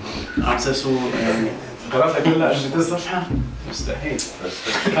سليم على أساسه يعني قرأتها كلها 200 صفحة مستحيل.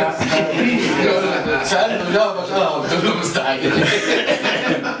 سألته جاوبك قلت له مستحيل.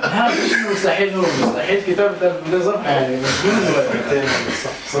 هذا مش مستحيل، هو مستحيل كتابة 200 صفحة يعني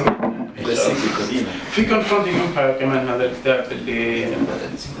في Confronting Empire كمان. هذا الكتاب اللي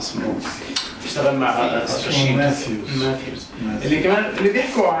نسيت اسمه، اشتغل مع ماثيوز اللي كمان اللي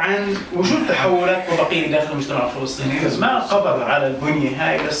بيحكوا عن وجود تحولات طبقية داخل المجتمع الفلسطيني، بس ما قبض على البنية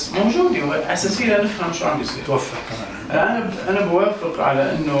هاي، بس موجودة وأساسية لنفهم شو عم بيصير. توفق كمان. أنا بوافق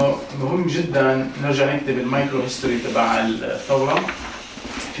على إنه مهم جدا نرجع نكتب المايكرو هيستوري تبع الثورة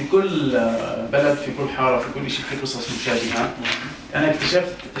في كل بلد، في كل حارة، في كل شيء، في قصص مشابهة. أنا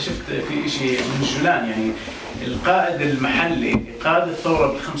اكتشفت في شيء من جولان، يعني القائد المحلي قاد الثورة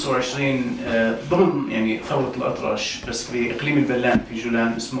بال 25 ضمن يعني ثورة الأطرش، بس في إقليم البلان في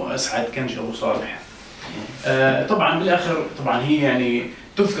جولان، اسمه أسعد كنج أبو صالح. طبعا بالآخر طبعا هي يعني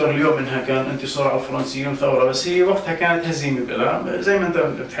تذكر اليوم انها كان انتصار على الفرنسيين ثوره، بس هي وقتها كانت هزيمه بلا زي ما انت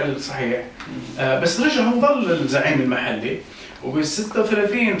بتحلل صحيح. بس رجع وظل الزعيم المحلي، وبال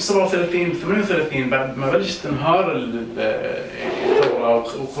 36 37 38 بعد ما بلشت تنهار الثوره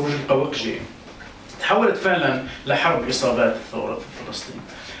وخروج القوقجي تحولت فعلا لحرب اصابات الثوره في فلسطين.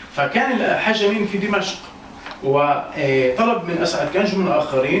 فكان الحاج امين في دمشق وطلب من اسعد كانج ومن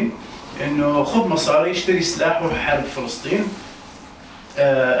اخرين انه خذ مصاري اشتري سلاح وروح حارب فلسطين.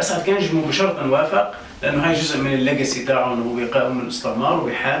 اسعد كانج مباشره وافق، لانه هاي جزء من الليجاسي تاعه انه هو بيقاوم الاستعمار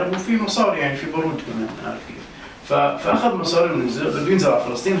وبيحارب، وفي مصاري يعني في بارود كمان عارف كيف. فاخذ مصاري بده ينزل على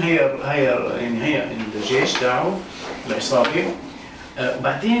فلسطين، هي الجيش تاعه العصابي.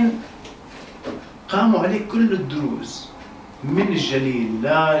 وبعدين قاموا عليه كل الدروز من الجليل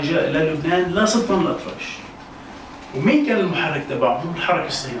للبنان لسلطان الأطرش. ومين كان المحرك تبعهم؟ الحركة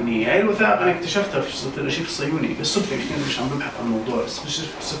الصهيونية. هاي الوثائق أنا اكتشفتها في الأرشيف الصهيوني بالصدفة، مش عم ببحث عن الموضوع بس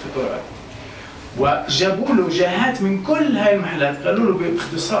بالصدفة طلعت. وجابوا له جهات من كل هاي المحلات، قالوا له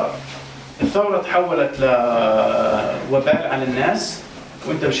باختصار الثورة تحولت لوبال على الناس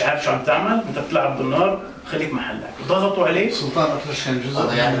وأنت مش عارف شو عم تعمل، أنت بتلعب بالنار، خليك محلك. ضغطوا عليه. سلطان الأطرش كان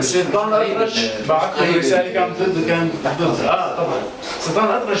جزء يعني سلطان الأطرش بعث له رسالة كان ضد طبعا سلطان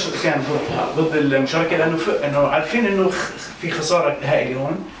الأطرش كان ضد المشاركة، لأنه إنه عارفين إنه في خسارة هائلة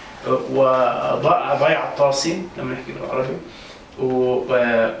هون، وضيع الطاسي لما نحكي بالعربي،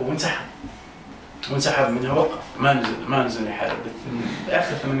 وانسحب منها، وقف ما نزل يحارب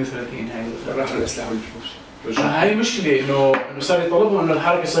بآخر 38. هاي راح الأسلحة والفلوس. هاي مشكلة انه صار يطلبوا انه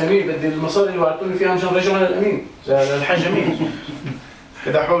الحركة الصهيونية بدي المصاري اللي وعدتوني فيها مشان رجعوا للأمين، للحاج أمين.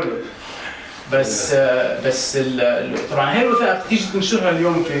 كده حوله. بس طبعا هاي الوثائق تيجي تنشرها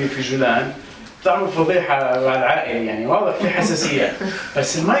اليوم في جولان بتعمل فضيحة على العائلة، يعني واضح في حساسية.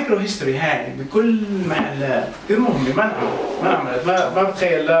 بس المايكرو هيستوري هاي بكل المحلات كثير مهمة، ما عملت ما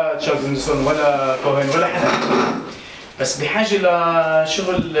بتخيل لا تشارلز مانسون ولا كوهين ولا حدا، بس بحاجة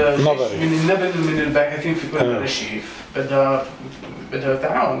لشغل من النبل من الباحثين في كل الأرشيف. بدها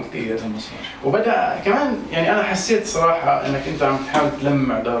تعاون كثير، وبدأ كمان يعني أنا حسيت صراحة إنك أنت عم تحاول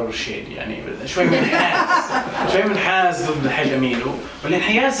تلمع دار الرشيد، يعني شوي منحاز ضد الحاج أمين،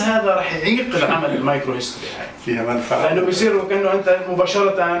 والانحياز هذا راح يعيق العمل المايكرو هيستوري هاي فيها منفعة، لأنه بيصير كأنه أنت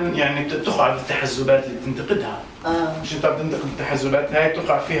مباشرة يعني تقع بالتحزبات اللي بتنتقدها. مش أنت بتنتقد التحزبات هاي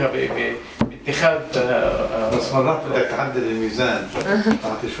بتقع فيها باتخاذ بس مرات بدك تعدل الميزان،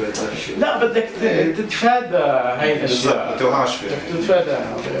 تعطي شوية أشياء. لا بدك تتفادى هاي الأشياء، ما توقعش فيها.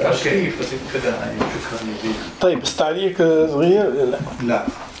 تتفاداها كيف بس تتفاداها. شكرا جزيلا. طيب بس تعليق صغير؟ لا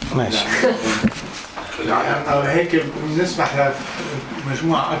ماشي. أو هيك بنسمح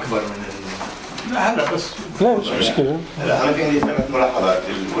لمجموعة أكبر من لا هلا بس لا مش مشكلة. لا أنا في عندي 3 ملاحظات.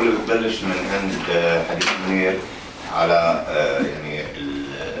 الأولى بتبلش من عند حديث منير على يعني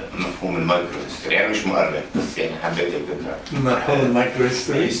مفهوم المايكرو هيستوري. يعني مش مؤرخ بس يعني حبيت الفكرة. مفهوم المايكرو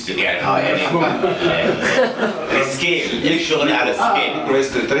هيستوري يعني السكيل، الشغل على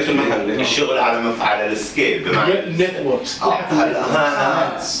السكيل، التاريخ المحلي، الشغل على السكيل بمعنى النتوركس.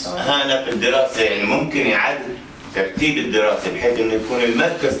 هنا في الدراسة يعني ممكن إعادة ترتيب الدراسة بحيث إنه يكون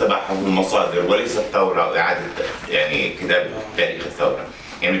المركز تبعهم المصادر وليس الثورة وإعادة يعني كتابة تاريخ الثورة.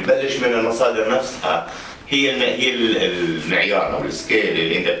 يعني بتبلش من المصادر نفسها، هي المعيار أو السكيل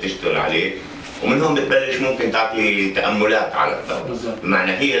اللي أنت بتشتغل عليه، ومن هون بتبلش ممكن تعطي تأملات على الثورة.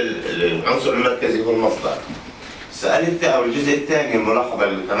 بمعنى هي العنصر المركزي هو المصدر. السؤال أو الجزء الثاني الملاحظة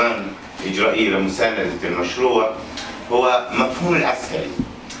اللي كمان إجرائية لمساندة المشروع هو مفهوم العسكري.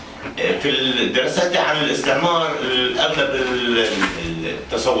 في الدراسات عن الاستعمار أغلب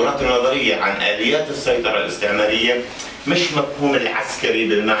التصورات النظرية عن آليات السيطرة الاستعمارية مش مفهوم العسكري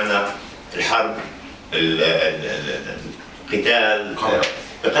بالمعنى الحرب، القتال،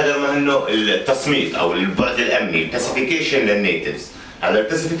 بقدر ما انه التصميت او البعد الامني، الباسيفيكيشن للنيتيفز. هذا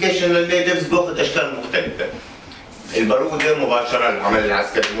الباسيفيكيشن للنيتيفز بياخذ اشكال مختلفه. البارود غير مباشره، العمل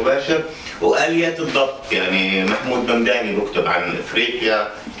العسكري المباشر، واليات الضبط. يعني محمود بمداني بكتب عن افريقيا،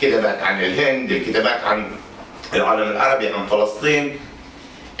 كتابات عن الهند، الكتابات عن العالم العربي، عن فلسطين،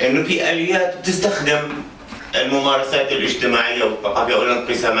 انه في اليات بتستخدم الممارسات الاجتماعيه والثقافيه او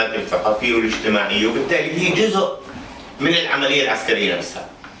الانقسامات الثقافيه والاجتماعيه، وبالتالي هي جزء من العمليه العسكريه نفسها.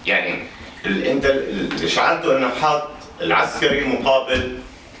 يعني انت اللي شعرته انه حاط العسكري مقابل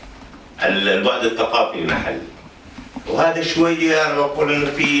البعد الثقافي المحلي، وهذا شويه انا بقول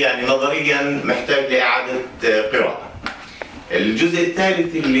انه في يعني نظريا محتاج لاعاده قراءه. الجزء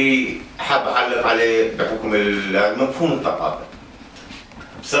الثالث اللي حاب اعلق عليه بحكم مفهوم الثقافه.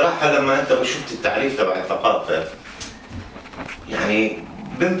 بصراحه لما انت شفت التعريف تبع الثقافه يعني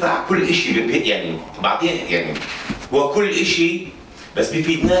بنفع كل شيء، يعني بعدين يعني هو كل شيء بس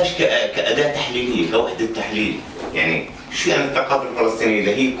بيفيدناش كأداة تحليلية، كوحدة تحليل. يعني شو يعني الثقافة الفلسطينية؟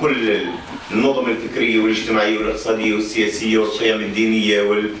 ده هي كل النظم الفكرية والاجتماعية والاقتصادية والسياسية والقيم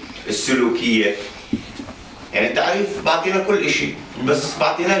الدينية والسلوكية. يعني التعريف بعطينا كل شيء، بس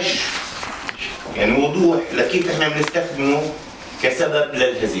بعطيناش يعني وضوح لكيف احنا بنستخدمه كسبب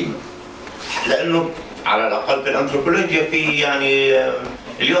للهزيمة. لأنه على الأقل في الأنثروبولوجيا في يعني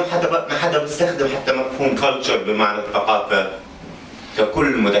اليوم ما حدا بيستخدم حتى مفهوم كلتشر بمعنى الثقافة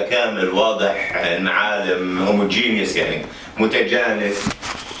ككل متكامل واضح المعالم هوموجينيوس يعني متجانس.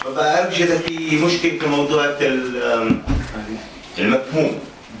 ما بعرفش إذا في مشكلة في موضوع المفهوم،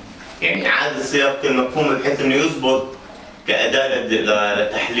 يعني إعادة صياغة المفهوم بحيث إنه يضبط كأداة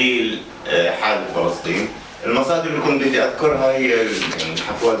لتحليل حالة فلسطين. المصادر اللي كنت بدي أذكرها هي يعني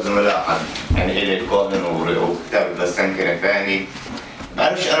حكوها الزملاء عن يعني هيلي كوهن وكتاب بسام كنفاني.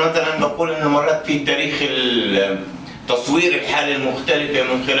 بعرفش أنا مثلا بقول إنه مرات في تاريخ تصوير الحالة المختلفة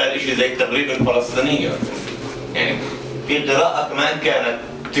من خلال شيء زي التغريب الفلسطينية. يعني في قراءة كمان كانت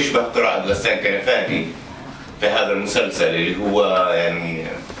تشبه قراءة بسام كنفاني في هذا المسلسل اللي هو يعني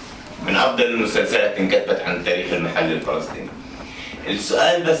من أفضل المسلسلات انكتبت عن تاريخ المحل الفلسطيني.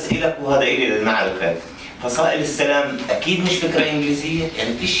 السؤال بس إلك وهذا إلي للمعرفة، فصائل السلام أكيد مش فكرة إنجليزية؟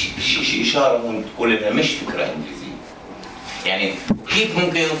 يعني فيش إشارة هون تقول إنها مش فكرة إنجليزية. يعني كيف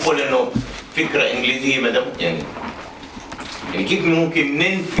ممكن نقول إنه فكرة إنجليزية ما دام يعني كيف ممكن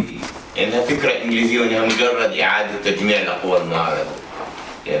ننفي إنها فكرة إنجليزية وإنها مجرد إعادة تجميع الأقوى المعارضة؟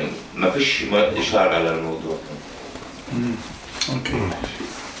 يعني ما فيش إشارة للموضوع. اوكي.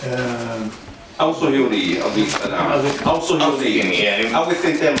 أو صهيونية أضيف أنا، أو صهيونية يعني أو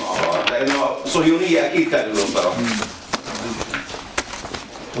الثنتين مع بعض، لأنه صهيونية أكيد كان له طرف.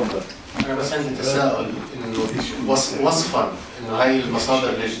 تفضل. أنا بس عندي تساؤل إنه وصفاً إنه هاي المصادر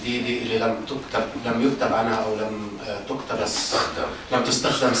الجديدة اللي لم يكتب عنها أو لم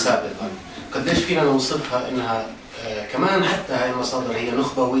تستخدم سابقاً، قديش فينا نوصفها إنها كمان حتى هاي المصادر هي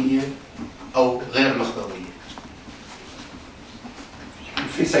نخبوية أو غير نخبوية؟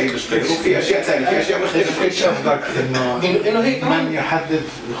 في سيد الشقيق وفي اشياء ثانيه، في اشياء مختلفه. ايش قصدك انه هي كمان من يحدد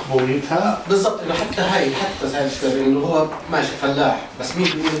نخبويتها؟ بالضبط، انه حتى سيد الشقيق انه هو ماشي فلاح، بس مين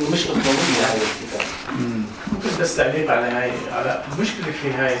بيقول انه مش نخبوية هاي الكتاب؟ ممكن بس تعليق على المشكله في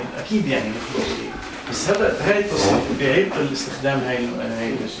هاي اكيد يعني نخبوية، بس هاي التصنيف بعيد الاستخدام هاي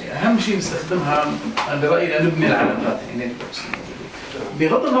الاشياء، اهم شيء نستخدمها انا برايي لنبني العلاقات يعني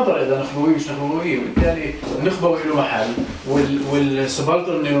بغض النظر اذا نخبويه مش نخبويه، وبالتالي النخبوي له محل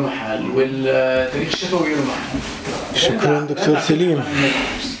والسبالتون له محل والتاريخ الشفوي له محل. شكرا دكتور سليم.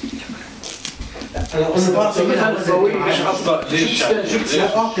 انا مش قصده ليش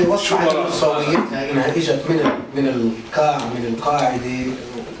اعطي وصف عن نخبويتها انها اجت من القاعده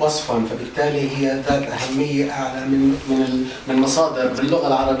وصفا، فبالتالي هي ذات اهميه اعلى من مصادر باللغه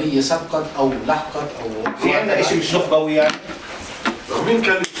العربيه سبقت او لحقت او في عندنا شيء مش نخبوي يعني؟ مين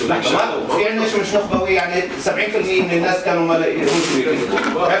كان يكتب؟ في عندنا شيء مش نخبوي يعني 70% من الناس كانوا ما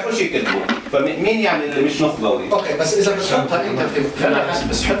يعرفوش يكتبوا، فمين يعني اللي مش نخبوي؟ اوكي، بس اذا بتحطها انت في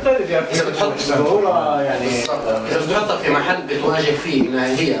بس حتى اذا بتحط ضروره يعني اذا بتحطها في محل بتواجه فيه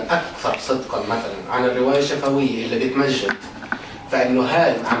انها هي اكثر صدقا مثلا عن الروايه الشفويه اللي بتمجد، فانه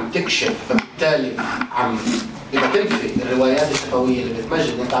هاي عم تكشف، فبالتالي بدها تنفي الروايات الشفويه اللي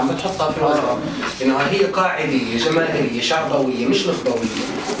بتمجد، انت عم بتحطها في وزن انه هي قاعديه جماهيريه شعبويه مش نخبويه،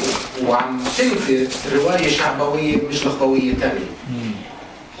 وعم تنفي الروايه شعبويه مش نخبويه ثانيه.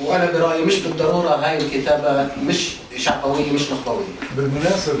 وانا برايي مش بالضروره هاي الكتابات مش شعبويه مش نخبويه.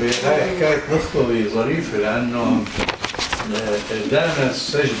 بالمناسبه هاي حكايه نخبوي ظريفه، لانه دانا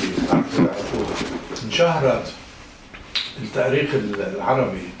السجدي انشهرت التاريخ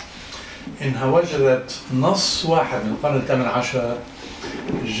العربي إنها وجدت نص واحد من القرن الثامن عشر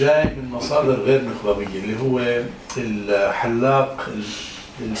جاي من مصادر غير نخبوية، اللي هو الحلاق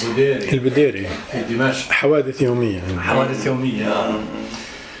البديري في دمشق. حوادث يومية يعني. حوادث يومية.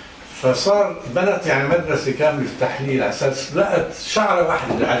 فصار بنت يعني مدرسة كاملة في التحليل على أساس لقت شعرة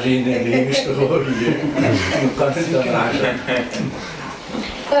واحدة العجينة اللي هي مش نخبوية من القرن الثامن عشر.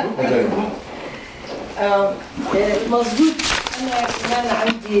 مظبوط. أنا كمان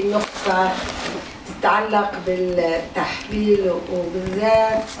عندي نقطة تتعلق بالتحليل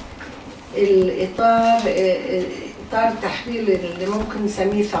وبالذات إطار التحليل اللي ممكن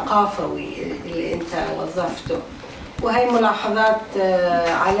نسميه ثقافوي اللي أنت وظفته، وهي ملاحظات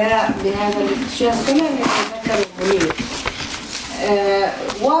علاء بهذا الاكتشاف كمان اللي ذكره منير.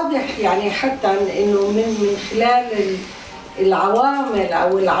 واضح يعني حتى إنه من خلال العوامل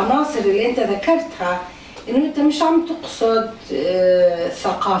أو العناصر اللي أنت ذكرتها إنه أنت مش عم تقصد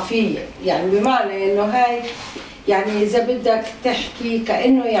ثقافية، يعني بمعنى إنه هاي يعني إذا بدك تحكي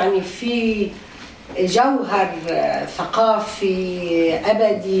كأنه يعني في جوهر ثقافي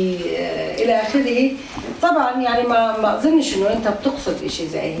أبدي إلى آخره. طبعا يعني ما أظنش إنه أنت بتقصد إشي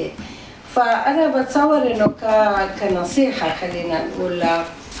زي هيك. فأنا بتصور إنه كنصيحة خلينا نقول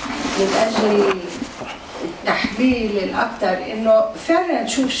من أجل التحليل الأكثر، إنه فعلا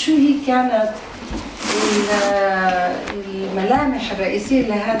تشوف شو هي كانت الملامح الرئيسية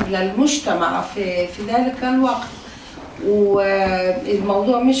للمجتمع في ذلك الوقت.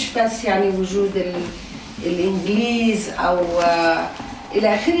 والموضوع مش بس يعني وجود الإنجليز أو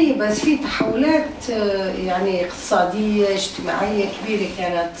إلى آخره، بس في تحولات يعني اقتصادية اجتماعية كبيرة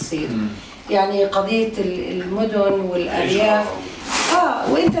كانت تصير. يعني قضية المدن والأرياف.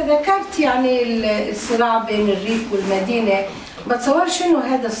 وانت ذكرت يعني الصراع بين الريف والمدينة. بتصورش انه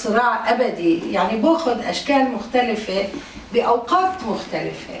هذا الصراع ابدي، يعني باخذ اشكال مختلفة باوقات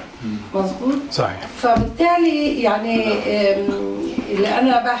مختلفة. مظبوط؟ صحيح. فبالتالي يعني اللي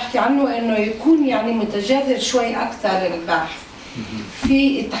انا بحكي عنه انه يكون يعني متجذر شوي اكثر البحث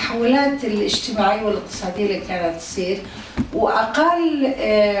في التحولات الاجتماعية والاقتصادية اللي كانت تصير، واقل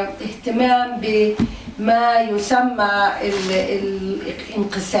اهتمام بما يسمى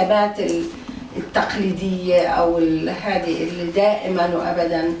الانقسامات التقليدية أو هذه اللي دائما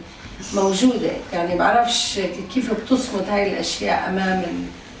وأبدا موجودة. يعني ما بعرفش كيف بتصمد هاي الأشياء أمام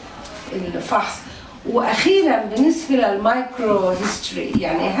الفحص. وأخيرا بالنسبة للمايكرو هيستوري،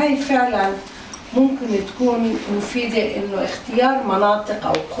 يعني هاي فعلا ممكن تكون مفيدة، إنه اختيار مناطق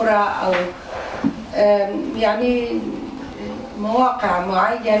أو قرى أو يعني مواقع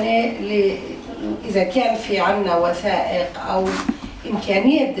معينة إذا كان في عنا وثائق أو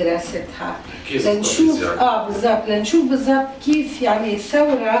إمكانية دراستها لنشوف بالضبط، لنشوف بالضبط كيف يعني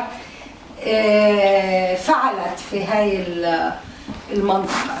الثورة فعلت في هاي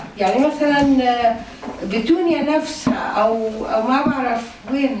المنطقة. يعني مثلا بتونيا نفسها أو ما بعرف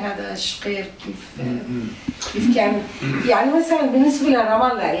وين هذا الشقير كيف كان. يعني مثلا بالنسبة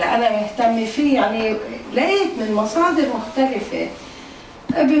لرام الله اللي أنا مهتمة فيه، يعني لقيت من مصادر مختلفة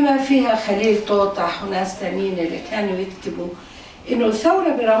بما فيها خليل طوطح وناس تانيين اللي كانوا يكتبوا إنه الثورة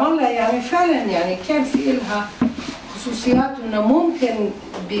برام الله يعني فعلا يعني كان في لها خصوصيات، إنه ممكن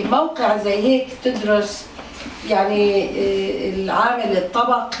بموقع زي هيك تدرس يعني العامل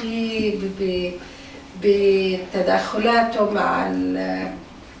الطبقي بتدخلاته مع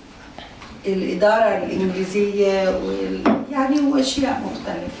الإدارة الإنجليزية يعني وأشياء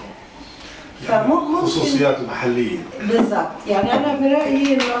مختلفة. خصوصيات محلية بالضبط. يعني أنا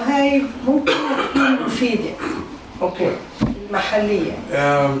برأيي إنه هاي ممكن تكون مفيدة. أوكي. المحلية.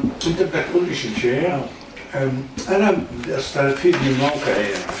 أنت بدك تقول لي شيء؟ أنا بدي أستفيد من موقعي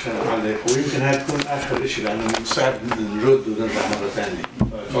عشان أعلق، ويمكن هاي تكون آخر شيء لأنه صعب نرد ونرجع مرة ثانية.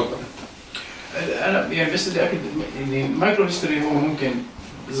 تفضل. أنا يعني بس بدي أكد إن المايكرو هيستوري هو ممكن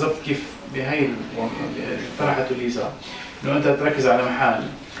بالضبط كيف بهاي اللي طرحته ليزا، إنه أنت تركز على محل،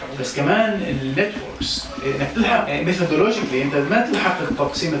 بس كمان النتوركس انك تلحق ميثودولوجيكلي انت ما تلحق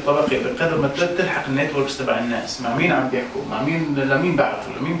التقسيم الطبقي بقدر ما تلحق النتوركس تبع الناس، مع مين عم بيحكوا، مع مين، لمين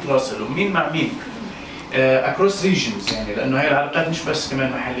بعثوا، لمين تواصلوا، مين مع مين اكروس ريجنز. يعني لانه هي العلاقات مش بس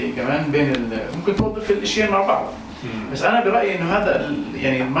كمان محليه، كمان بين ممكن توظف الاشياء مع بعض. بس انا برايي انه هذا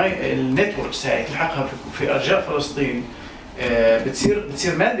يعني النتوركس هاي تلحقها في ارجاء فلسطين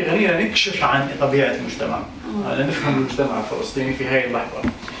بتصير مادة غنية لنكشف عن طبيعة المجتمع، لنفهم المجتمع الفلسطيني في هاي اللحظة،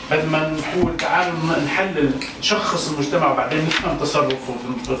 بدل ما نقول تعالوا نحلل نشخص المجتمع وبعدين نفهم تصرفه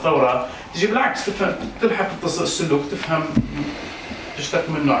في الثورة، تجي بالعكس تفهم، تلحق السلوك، تفهم تشتق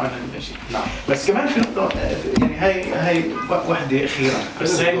منه عن الشيء. نعم. بس كمان في نقطة يعني هاي وحدة أخيرة،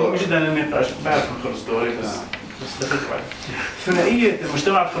 بس هي مهمة جدا للنقاش، بعرف نخلص دوري بس ثنائية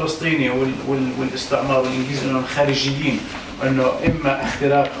المجتمع الفلسطيني والاستعمار والإنجليز إنهم خارجيين، وإنه إما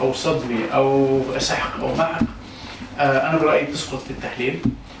اختراق أو صدمة أو سحق أو محق، أنا برأيي تسقط في التحليل.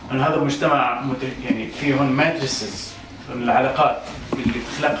 إنه هذا مجتمع يعني فيه هون ماتريسز من العلاقات اللي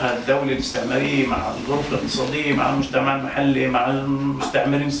تخلقها الدولة الاستعمارية مع الظروف الاقتصادية مع المجتمع المحلي مع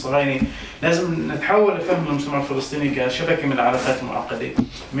المستعمرين الصهاينة. لازم نتحول لفهم المجتمع الفلسطيني كشبكة من العلاقات المعقدة،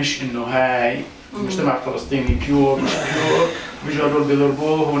 مش إنه هاي المجتمع الفلسطيني بيور مش بيور، بيجوا هدول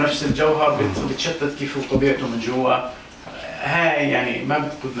بيضربوه ونفس الجوهر بتشتت كيف طبيعته من جوا. هاي يعني ما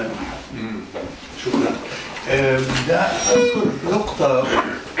بتقودنا لمحل. شكرا. بدي اذكر نقطة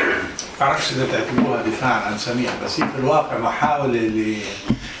بعرفش اذا تعتبروها دفاعا عن سميح، بس هي في الواقع محاولة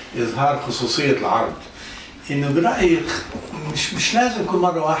لإظهار خصوصية العرض. إنه برأيي مش لازم كل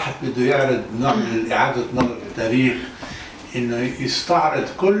مرة واحد بده يعرض نوع من إعادة نظر التاريخ إنه يستعرض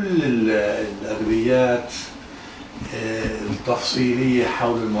كل الأدبيات تفصيلية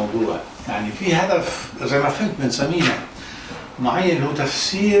حول الموضوع. يعني في هدف زي ما فهمت من سمينة معين، هو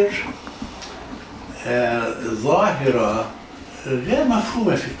تفسير ظاهرة غير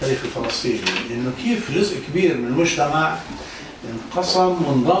مفهومة في التاريخ الفلسطيني، إنه كيف جزء كبير من المجتمع انقسم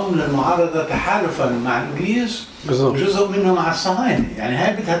وانضم للمعارضة تحالفا مع الإنجليز وجزء منه مع الصهاينة. يعني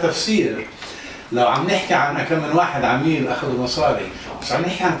هاي بدها تفسير. لو عم نحكي عن كم من واحد عميل أخذوا مصاري، بس عم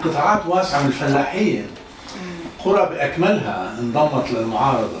نحكي عن قطاعات واسعة من الفلاحين، قرى بأكملها انضمت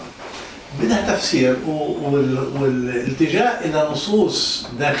للمعارضة، بدها تفسير. والالتجاء إلى نصوص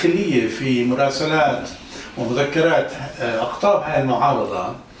داخلية في مراسلات ومذكرات أقطاب هذه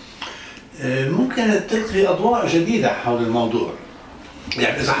المعارضة ممكن تلقي أضواء جديدة حول الموضوع.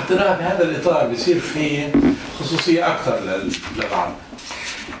 يعني إذا حطيناها بهذا الإطار بيصير في خصوصية أكثر للعالم.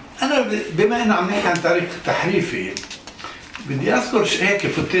 أنا بما إنه عم نحكي عن تاريخ تحريفي، بدي أذكر هيك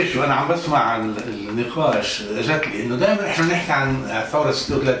فتش وأنا عم بسمع النقاش جات لي إنه دائما إحنا نحكي عن ثورة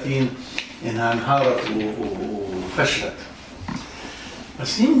 36 إنها انهارت وفشلت،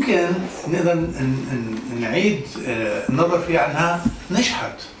 بس يمكن نقدر نعيد النظر فيها أنها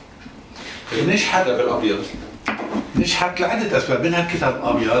نجحت. بالأبيض نجحت لعدة أسباب، منها الكتاب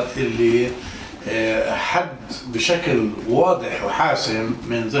الأبيض اللي حد بشكل واضح وحاسم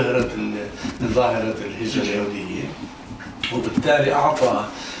من ظاهرة الهجرة اليهودية، وبالتالي أعطى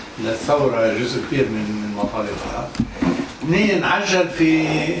للثورة جزء كبير من مطالبها. اثنين، عجل في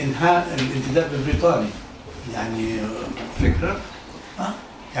إنهاء الانتداب البريطاني. يعني فكرة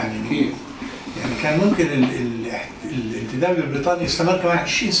يعني كيف؟ يعني كان ممكن الانتداب البريطاني يستمر كمان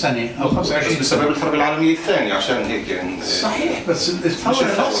 20 سنة أو 25 بس بسبب الحرب العالمية الثانية، عشان هيك يعني صحيح. بس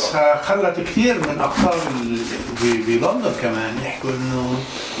الثورة نفسها خلت كثير من أقطار بلندن كمان يحكوا إنه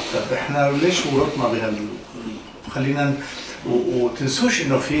طب إحنا ليش ورطنا خلينا وتنسوش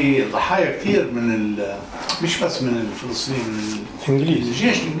إنه في ضحايا كثير من مش بس من الفلسطينيين، من الإنجليز،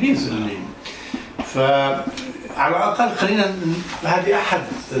 الجيش الإنجليزي اللي على الأقل خلينا هذه أحد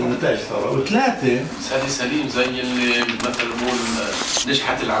النتائج الثورة. وثلاثة، هذه سليم زي اللي مثلا نقول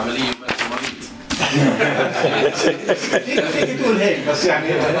نجحت العملية ومات المريض. فيك تقول هيك، بس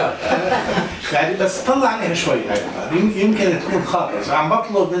يعني بس طلع عليها شوي. يمكن تكون خاطئة. عم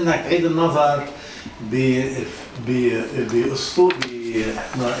بطلب منك تعيد النظر بأسلوب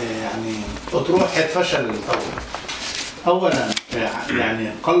يعني أطروحة فشل الثورة. أولا يعني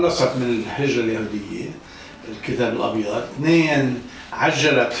قلصت من الهجرة اليهودية الكتاب الأبيض. اثنين،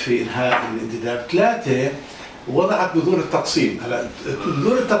 عجلت في إنهاء الانتداب. ثلاثة، وضعت بذور التقسيم. هلا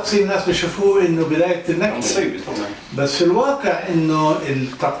بذور التقسيم الناس بيشوفوه إنه بداية النكبة، بس في الواقع إنه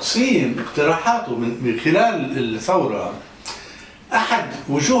التقسيم اقتراحاته من خلال الثورة أحد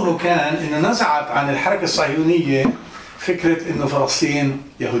وجوهه كان إنه نزعت عن الحركة الصهيونية فكرة إنه فلسطين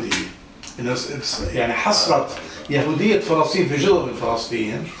يهودية، إنه يعني حصرت يهودية فلسطين في جزء من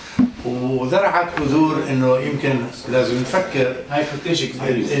فلسطين، وزرعت بذور انه يمكن لازم نفكر. هاي فتيش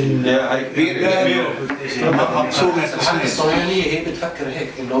كبير، هاي كبيرة مقسومة. الحركة الصهيونية هي بتفكر هيك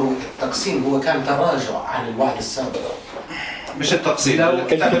انه التقسيم هو كان تراجع عن الوعد السابق. مش التقسيم،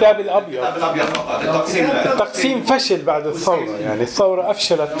 الكتاب الأبيض فقط. التقسيم فشل بعد الثورة، يعني الثورة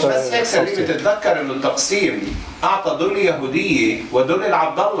أفشلت. بس هيك سليم تتذكر إنه التقسيم أعطى دول يهودية ودول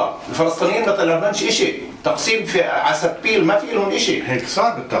العبد الله، الفلسطينيين ما طلعلهمش شيء. تقسيم في عسبيل ما في لهم شيء. هيك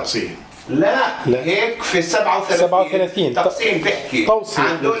صار بالتقسيم. لا هيك في 37 تقسيم بيحكي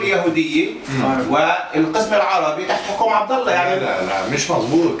عن دول يهودية والقسم العربي تحت حكم عبد الله. يعني لا مش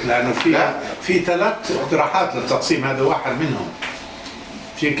مضبوط، لأنه في 3 اقتراحات للتقسيم، هذا واحد منهم.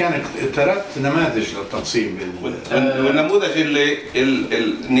 في كانت 3 نماذج للتقسيم. والنموذج اللي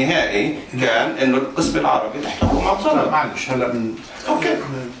النهائي كان انه القسم العربي تحت حكم عبد الله. معلش هلا من اوكي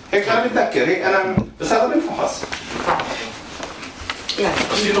هيك انا بتذكر هيك انا بس هذا بالفحص.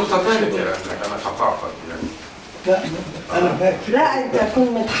 في نقطة ثانية عندك أنا قطعتك يعني. لا أنا هيك. لا أنت كنت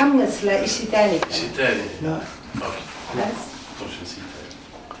متحمس لإشي ثاني. شيء ثاني. لا. بس. طيب شو نسيت؟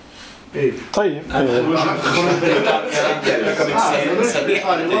 إيه. طيب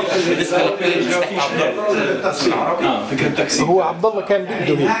هو عبد الله كان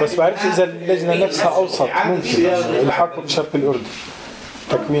بده هيك، بس بعرفش إذا اللجنة نفسها أوسط ممكن الحق بشرق الأردن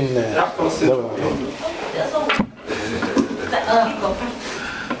تكوين دولة.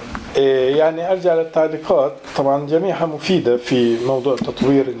 يعني أرجع للتعليقات. طبعا جميعها مفيدة في موضوع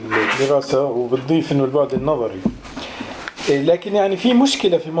تطوير الدراسة، وبتضيف إنه البعد النظري. لكن يعني في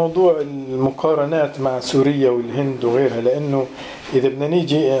مشكلة في موضوع المقارنات مع سوريا والهند وغيرها، لأنه إذا بدنا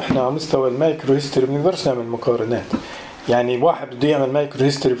نيجي إحنا على مستوى المايكرو هيستوري بنقدرش نعمل مقارنات. يعني واحد بده يعمل مايكرو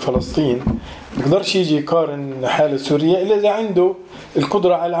هيستوري بفلسطين بيقدرش يجي يقارن حالة سوريا إلا إذا عنده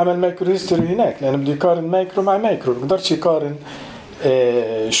القدرة على عمل مايكرو هيستوري هناك، لأنه بده يقارن مايكرو مع مايكرو، بيقدرش يقارن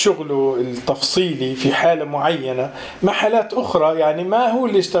شغله التفصيلي في حالة معينة مع حالات أخرى يعني ما هو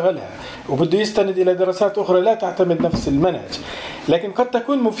اللي اشتغلها، وبده يستند إلى دراسات أخرى لا تعتمد نفس المنهج، لكن قد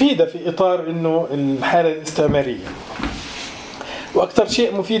تكون مفيدة في إطار إنه الحالة الاستعمارية. وأكثر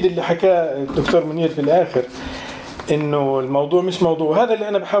شيء مفيد اللي حكاه الدكتور منير في الآخر، إنه الموضوع مش موضوع، هذا اللي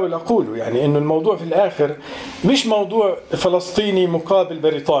أنا بحاول أقوله، يعني إنه الموضوع في الآخر مش موضوع فلسطيني مقابل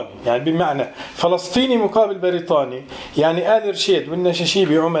بريطاني، يعني بمعنى فلسطيني مقابل بريطاني، يعني آل رشيد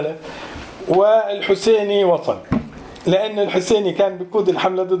والنشاشيبي عملاء والحسيني وطن، لأن الحسيني كان بيقود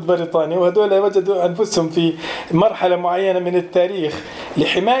الحملة ضد بريطانيا، وهدول وجدوا أنفسهم في مرحلة معينة من التاريخ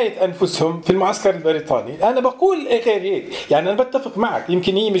لحماية أنفسهم في المعسكر البريطاني. أنا بقول غير هيك، يعني أنا بتفق معك،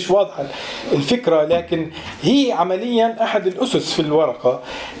 يمكن هي مش واضحة الفكرة، لكن هي عمليا أحد الأسس في الورقة،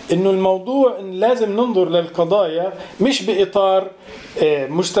 إنه الموضوع إن لازم ننظر للقضايا مش بإطار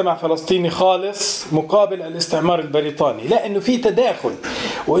مجتمع فلسطيني خالص مقابل الاستعمار البريطاني، لا، إنه في تداخل،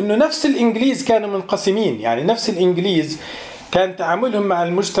 وإنه نفس الإنجليز كانوا منقسمين، يعني نفس الإنجليز كان تعاملهم مع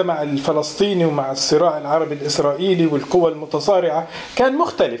المجتمع الفلسطيني ومع الصراع العربي الإسرائيلي والقوى المتصارعة كان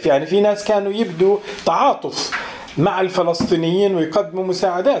مختلف، يعني في ناس كانوا يبدوا تعاطف مع الفلسطينيين ويقدموا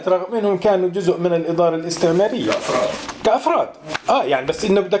مساعدات رغم انهم كانوا جزء من الإدارة الاستعمارية كأفراد. يعني بس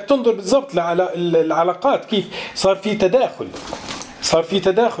انه بدك تنظر بالضبط العلاقات كيف صار في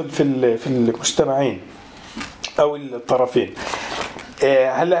تداخل في المجتمعين او الطرفين.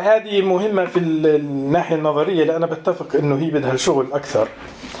 هلا هذه مهمة في الناحية النظرية، لأ أنا بتفق إنه هي بدها شغل أكثر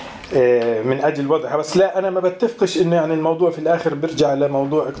من أجل وضعها، بس لا أنا ما بتفقش إنه يعني الموضوع في الآخر بيرجع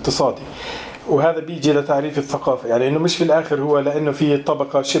لموضوع اقتصادي، وهذا بيجي لتعريف الثقافة، يعني إنه مش في الآخر هو لأنه في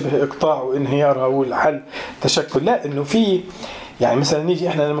طبقة شبه إقطاع وانهيارها هو الحل تشكل، لا، إنه في يعني مثلا نيجي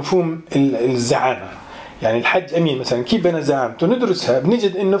إحنا لمفهوم الزعامة، يعني الحج أمين مثلا كيف بنى زعامته ندرسها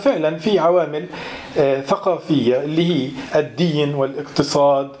بنجد إنه فعلا في عوامل ثقافية اللي هي الدين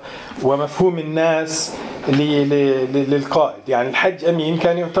والاقتصاد ومفهوم الناس للقائد. يعني الحج أمين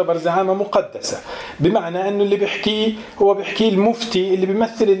كان يعتبر زعامة مقدسة، بمعنى أنه اللي بيحكيه هو بيحكيه المفتي اللي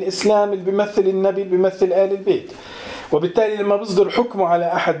بيمثل الإسلام اللي بيمثل النبي اللي بيمثل آل البيت، وبالتالي لما بيصدر حكمه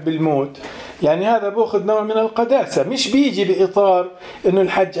على أحد بالموت يعني هذا بأخذ نوع من القداسة، مش بيجي بإطار أنه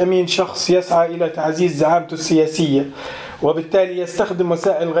الحج أمين شخص يسعى إلى تعزيز زعامته السياسية وبالتالي يستخدم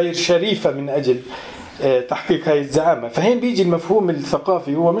وسائل غير شريفة من أجل تحقيق هاي الزعامة. فهين بيجي المفهوم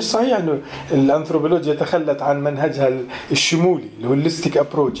الثقافي، هو مش صحيح أنه الأنثروبولوجيا تخلت عن منهجها الشمولي الهوليستيك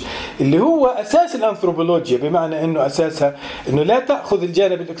أبروتش اللي هو أساس الأنثروبولوجيا، بمعنى أنه أساسها أنه لا تأخذ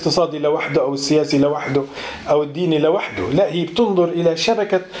الجانب الاقتصادي لوحده أو السياسي لوحده أو الديني لوحده، لا، هي بتنظر إلى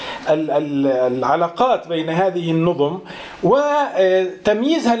شبكة العلاقات بين هذه النظم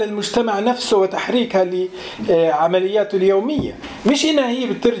وتمييزها للمجتمع نفسه وتحريكها لعملياته اليومية، مش إنها هي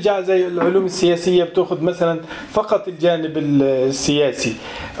بترجع زي العلوم السياسية بتأخذ مثلا فقط الجانب السياسي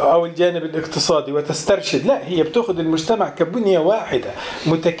أو الجانب الاقتصادي وتسترشد، لا، هي بتأخذ المجتمع كبنية واحدة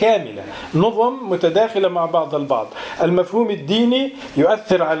متكاملة، نظم متداخلة مع بعض البعض. المفهوم الديني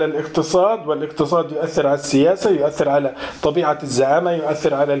يؤثر على الاقتصاد، والاقتصاد يؤثر على السياسة، يؤثر على طبيعة الزعامة،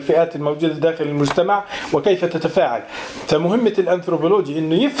 يؤثر على الفئات الموجودة داخل المجتمع وكيف تتفاعل. فمهمة الأنثروبولوجي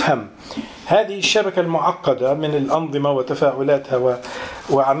إنه يفهم هذه الشبكة المعقدة من الأنظمة وتفاعلاتها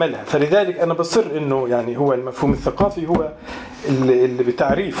وعملها. فلذلك أنا بصر إنه يعني هو المفهوم الثقافي هو اللي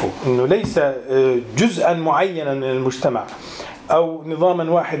بتعريفه إنه ليس جزءا معينا من المجتمع أو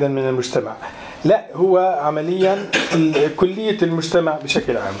نظاما واحدا من المجتمع، لا، هو عمليا كلية المجتمع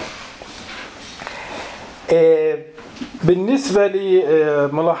بشكل عام. بالنسبة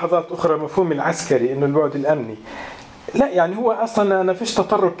لملاحظات أخرى، مفهوم العسكري إنه البعد الأمني، لا، يعني هو أصلا أنا فيش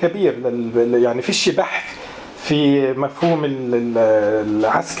تطرق كبير يعني فيش بحث في مفهوم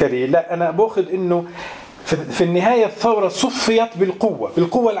العسكري، لا، أنا بأخذ إنه في النهاية الثورة صفيت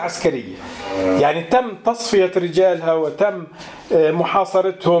بالقوة العسكرية، يعني تم تصفية رجالها وتم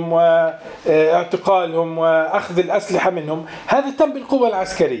محاصرتهم واعتقالهم وأخذ الأسلحة منهم، هذا تم بالقوة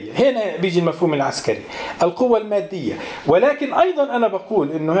العسكرية. هنا بيجي المفهوم العسكري، القوة المادية. ولكن أيضا أنا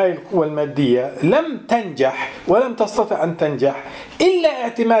بقول إنه هاي القوة المادية لم تنجح ولم تستطع أن تنجح إلا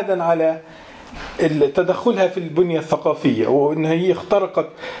اعتمادا على تدخلها في البنية الثقافية، وإنها هي اخترقت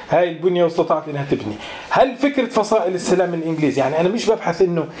هاي البنية واستطاعت إنها تبني. هل فكرة فصائل السلام الإنجليزي، يعني أنا مش ببحث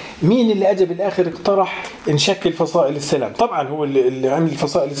إنه مين اللي أجى بالآخر اقترح نشكل فصائل السلام، طبعا هو اللي عمل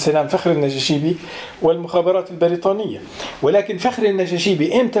فصائل السلام فخر النجاشيبي والمخابرات البريطانية، ولكن فخر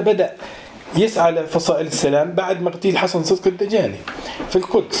النجاشيبي إمتى بدأ يسعى لفصائل السلام بعد ما اغتيل حسن صدق الدجاني في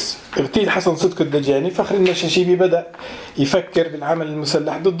القدس. اغتيل حسن صدق الدجاني، فخر النشاشيبي بدأ يفكر بالعمل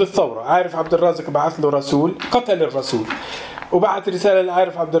المسلح ضد الثورة. عارف عبد الرازق بعث له رسول، قتل الرسول وبعث رسالة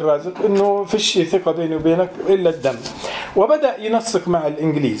لعارف عبد الرازق إنه فيش ثقة بيني وبينك إلا الدم، وبدأ ينسق مع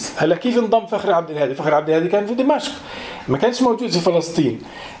الإنجليز. هلا كيف انضم فخر عبد الهادي؟ فخر عبد الهادي كان في دمشق، ما كانش موجود في فلسطين.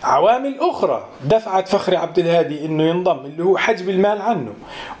 عوامل أخرى دفعت فخر عبد الهادي إنه ينضم، اللي هو حجب المال عنه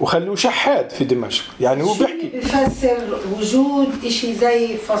وخلوه شحات في دمشق. يعني هو بيحكي بيفسر وجود إشي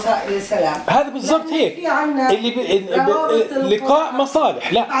زي فصائل السلام. هذا بالضبط هيك اللي لقاء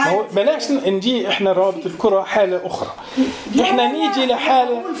مصالح. لا ما هو بلاش نجي احنا روابط الكرة حالة أخرى، احنا نيجي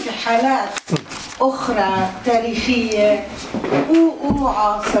لحالة في حالات أخرى تاريخية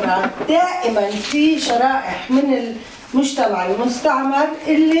ومعاصرة. دائما في شرائح من المجتمع المستعمر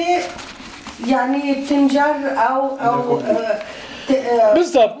اللي يعني بتنجر أو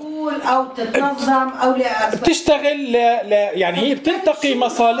بالضبط أو تتنظم أو بتشتغل يعني هي بتلتقي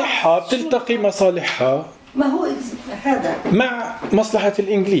مصالحها ما هو هذا مع مصلحة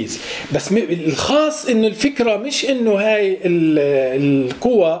الإنجليز. بس الخاص إنه الفكرة مش إنه هاي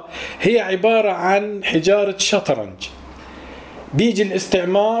القوة هي عبارة عن حجارة شطرنج بيجي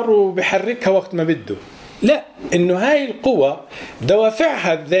الاستعمار وبحركها وقت ما بده. لا، إنه هاي القوة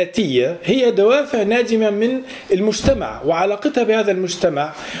دوافعها الذاتية هي دوافع ناجمة من المجتمع وعلاقتها بهذا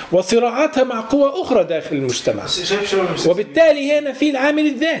المجتمع وصراعاتها مع قوى أخرى داخل المجتمع. وبالتالي هنا في العامل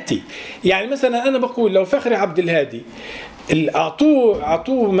الذاتي. يعني مثلا أنا بقول لو فخري عبد الهادي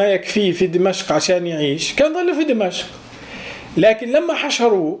أعطوه ما يكفيه في دمشق عشان يعيش، كان ظل في دمشق. لكن لما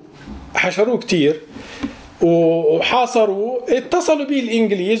حشروه كتير وحاصروا، اتصلوا به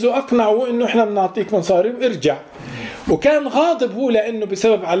الإنجليز وأقنعوا إنه إحنا بنعطيك مصاري وارجع. وكان غاضب هو لأنه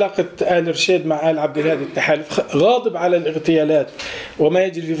بسبب علاقة آل رشيد مع آل عبد الهادي التحالف، غاضب على الاغتيالات وما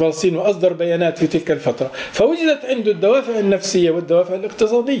يجري في فلسطين، وأصدر بيانات في تلك الفترة. فوجدت عنده الدوافع النفسية والدوافع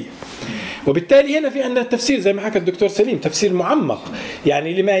الاقتصادية. وبالتالي هنا في عندنا تفسير زي ما حكى الدكتور سليم، تفسير معمق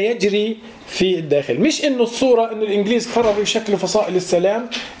يعني لما يجري في الداخل. مش إنه الصورة إنه الإنجليز قرروا يشكلوا فصائل السلام،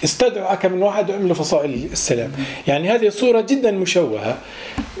 استدعوا كم من واحد وعملوا فصائل السلام. يعني هذه صورة جدا مشوهة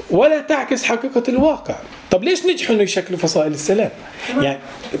ولا تعكس حقيقة الواقع. طب ليش نجحوا إنه يشكلوا فصائل السلام؟ يعني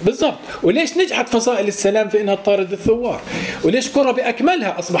بالضبط. وليش نجحت فصائل السلام في إنها تطارد الثوار؟ وليش قرى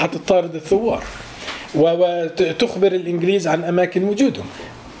بأكملها أصبحت تطارد الثوار وتخبر الإنجليز عن أماكن وجودهم؟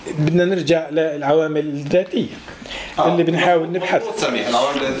 بدنا نرجع للعوامل الذاتية اللي بنحاول نبحث. سميح،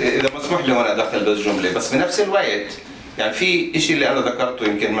 العوامل إذا مسموح لي وأنا أدخل بالجملة، بس بنفس الوقت يعني في إشي اللي أنا ذكرته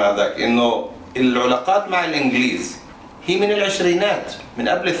يمكن مع ذاك، إنه العلاقات مع الإنجليز هي من العشرينات، من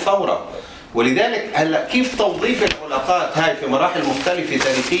قبل الثورة. ولذلك هلا كيف توظيف العلاقات هاي في مراحل مختلفة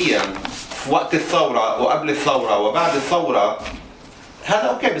تاريخيا في وقت الثورة وقبل الثورة وبعد الثورة، هذا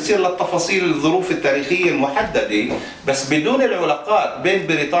اوكي بصير للتفاصيل الظروف التاريخية المحددة، بس بدون العلاقات بين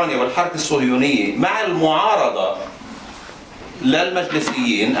بريطانيا والحركة الصهيونية مع المعارضة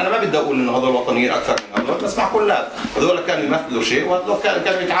للمجلسيين. انا ما بدي اقول انه هذول وطنيين اكثر من هذول، بس مع كلات هذول كانوا يمثلوا شيء، وهذول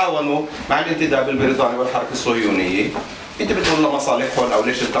كانوا يتعاونوا مع الانتداب البريطاني والحركة الصهيونية. انت بتقول لمصالحهم او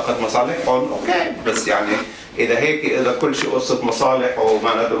ليش التقت مصالحهم، اوكي، بس يعني اذا هيك اذا كل شيء قصه مصالح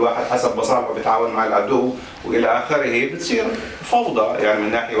ومعناته الواحد حسب مصالحه بيتعاون مع العدو والى اخره، بتصير فوضى يعني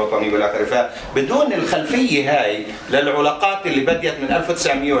من ناحيه وطنيه والى اخره. فبدون الخلفيه هاي للعلاقات اللي بديت من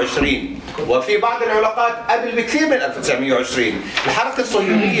 1920 وفي بعض العلاقات قبل بكثير من 1920، الحركه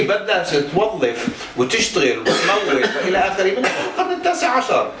الصهيونيه بدها توظف وتشتغل وتمول والى اخره من القرن التاسع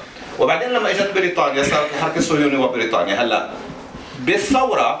عشر. وبعدين لما اجت بريطانيا صارت الحركه الصهيونيه وبريطانيا. هلا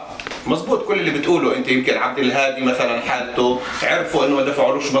بالثوره مزبوط كل اللي بتقوله انت، يمكن عبد الهادي مثلا حالته عرفوا انه ما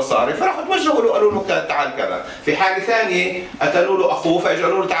دفعولوش مصاري فراحوا توجهوا له قالوا له تعال كذا. في حاله ثانيه قتلوا له اخوه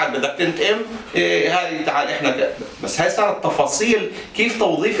فاجوا له تعال بدك تنتقم، هاي تعال احنا كذا. بس هاي صارت تفاصيل كيف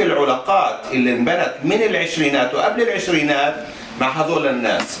توظيف العلاقات اللي انبنت من العشرينات وقبل العشرينات مع هذول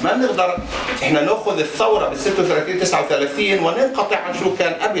الناس. ما بنقدر احنا ناخذ الثوره بال 36 39 وننقطع عن شو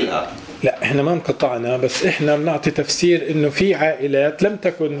كان قبلها. لا احنا ما انقطعنا، بس احنا بنعطي تفسير انه في عائلات لم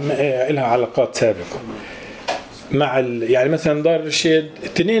تكن لها علاقات سابقه مع يعني مثلا دار الرشيد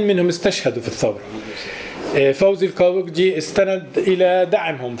 2 منهم استشهدوا في الثوره. فوزي القاوقجي استند الى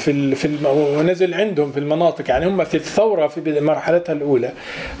دعمهم ونزل عندهم في المناطق، يعني هم في الثوره في مرحلتها الاولى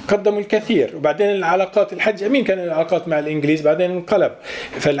قدموا الكثير. وبعدين العلاقات الحج امين كان العلاقات مع الانجليز بعدين انقلب،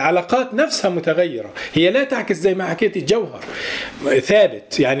 فالعلاقات نفسها متغيره، هي لا تعكس زي ما حكيت الجوهر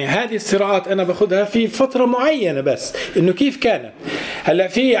ثابت. يعني هذه الصراعات انا باخذها في فتره معينه بس انه كيف كانت. هلا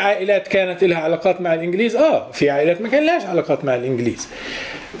في عائلات كانت لها علاقات مع الانجليز، في عائلات ما كان لهاش علاقات مع الانجليز.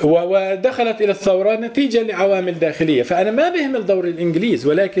 ودخلت إلى الثورة نتيجة لعوامل داخلية. فأنا ما بهمل دور الإنجليز،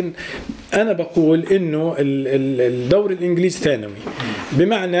 ولكن أنا بقول إنه الدور الإنجليز ثانوي،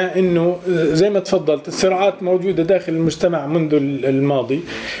 بمعنى إنه زي ما تفضلت الصراعات موجودة داخل المجتمع منذ الماضي،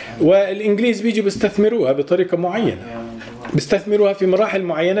 والإنجليز بيجوا بيستثمروها بطريقة معينة، بيستثمروها في مراحل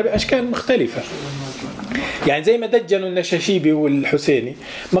معينة بأشكال مختلفة. يعني زي ما دجنوا النشاشيبي والحسيني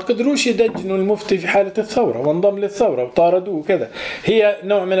ما قدروش يدجنوا المفتي في حالة الثورة وانضم للثورة وطاردوه وكذا. هي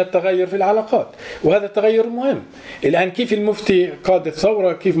نوع من التغير في العلاقات، وهذا التغير مهم. الآن كيف المفتي قاد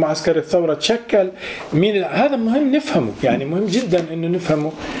الثورة، كيف معسكر الثورة تشكل، هذا مهم نفهمه، يعني مهم جدا أنه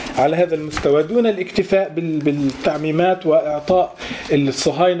نفهمه على هذا المستوى دون الاكتفاء بالتعميمات وإعطاء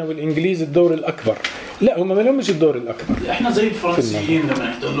الصهاينة والإنجليز الدور الأكبر. لا، هم ما لهمش الدور الأكبر. احنا زي الفرنسيين لما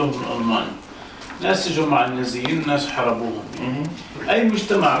احتلوهم الألمان، ناس اجوا مع النازيين، ناس حاربوهم. اي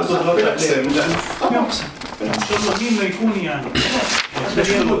مجتمع بيقسم ان شاء الله مين ما يكون يعني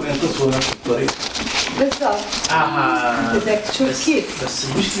ينتصروا نفس الطريق. بالضبط. بدك تشوف كيف. بس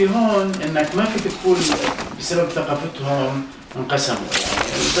المشكله هون انك ما فيك تقول بسبب ثقافتهم انقسموا،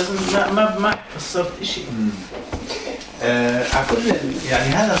 يعني لازم ما فسرت شيء. على كل يعني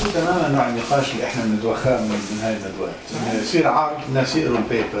هذا هو تماما نوع النقاش اللي احنا بنتوخاه من هاي الندوات، انه يصير عرض، الناس يقروا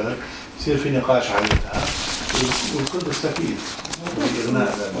البيبر، يصير في نقاش عليها والكل بيستفيد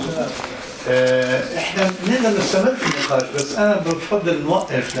باغناء. احنا نقدر نستمر في النقاش، بس انا بفضل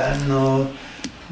نوقف لانه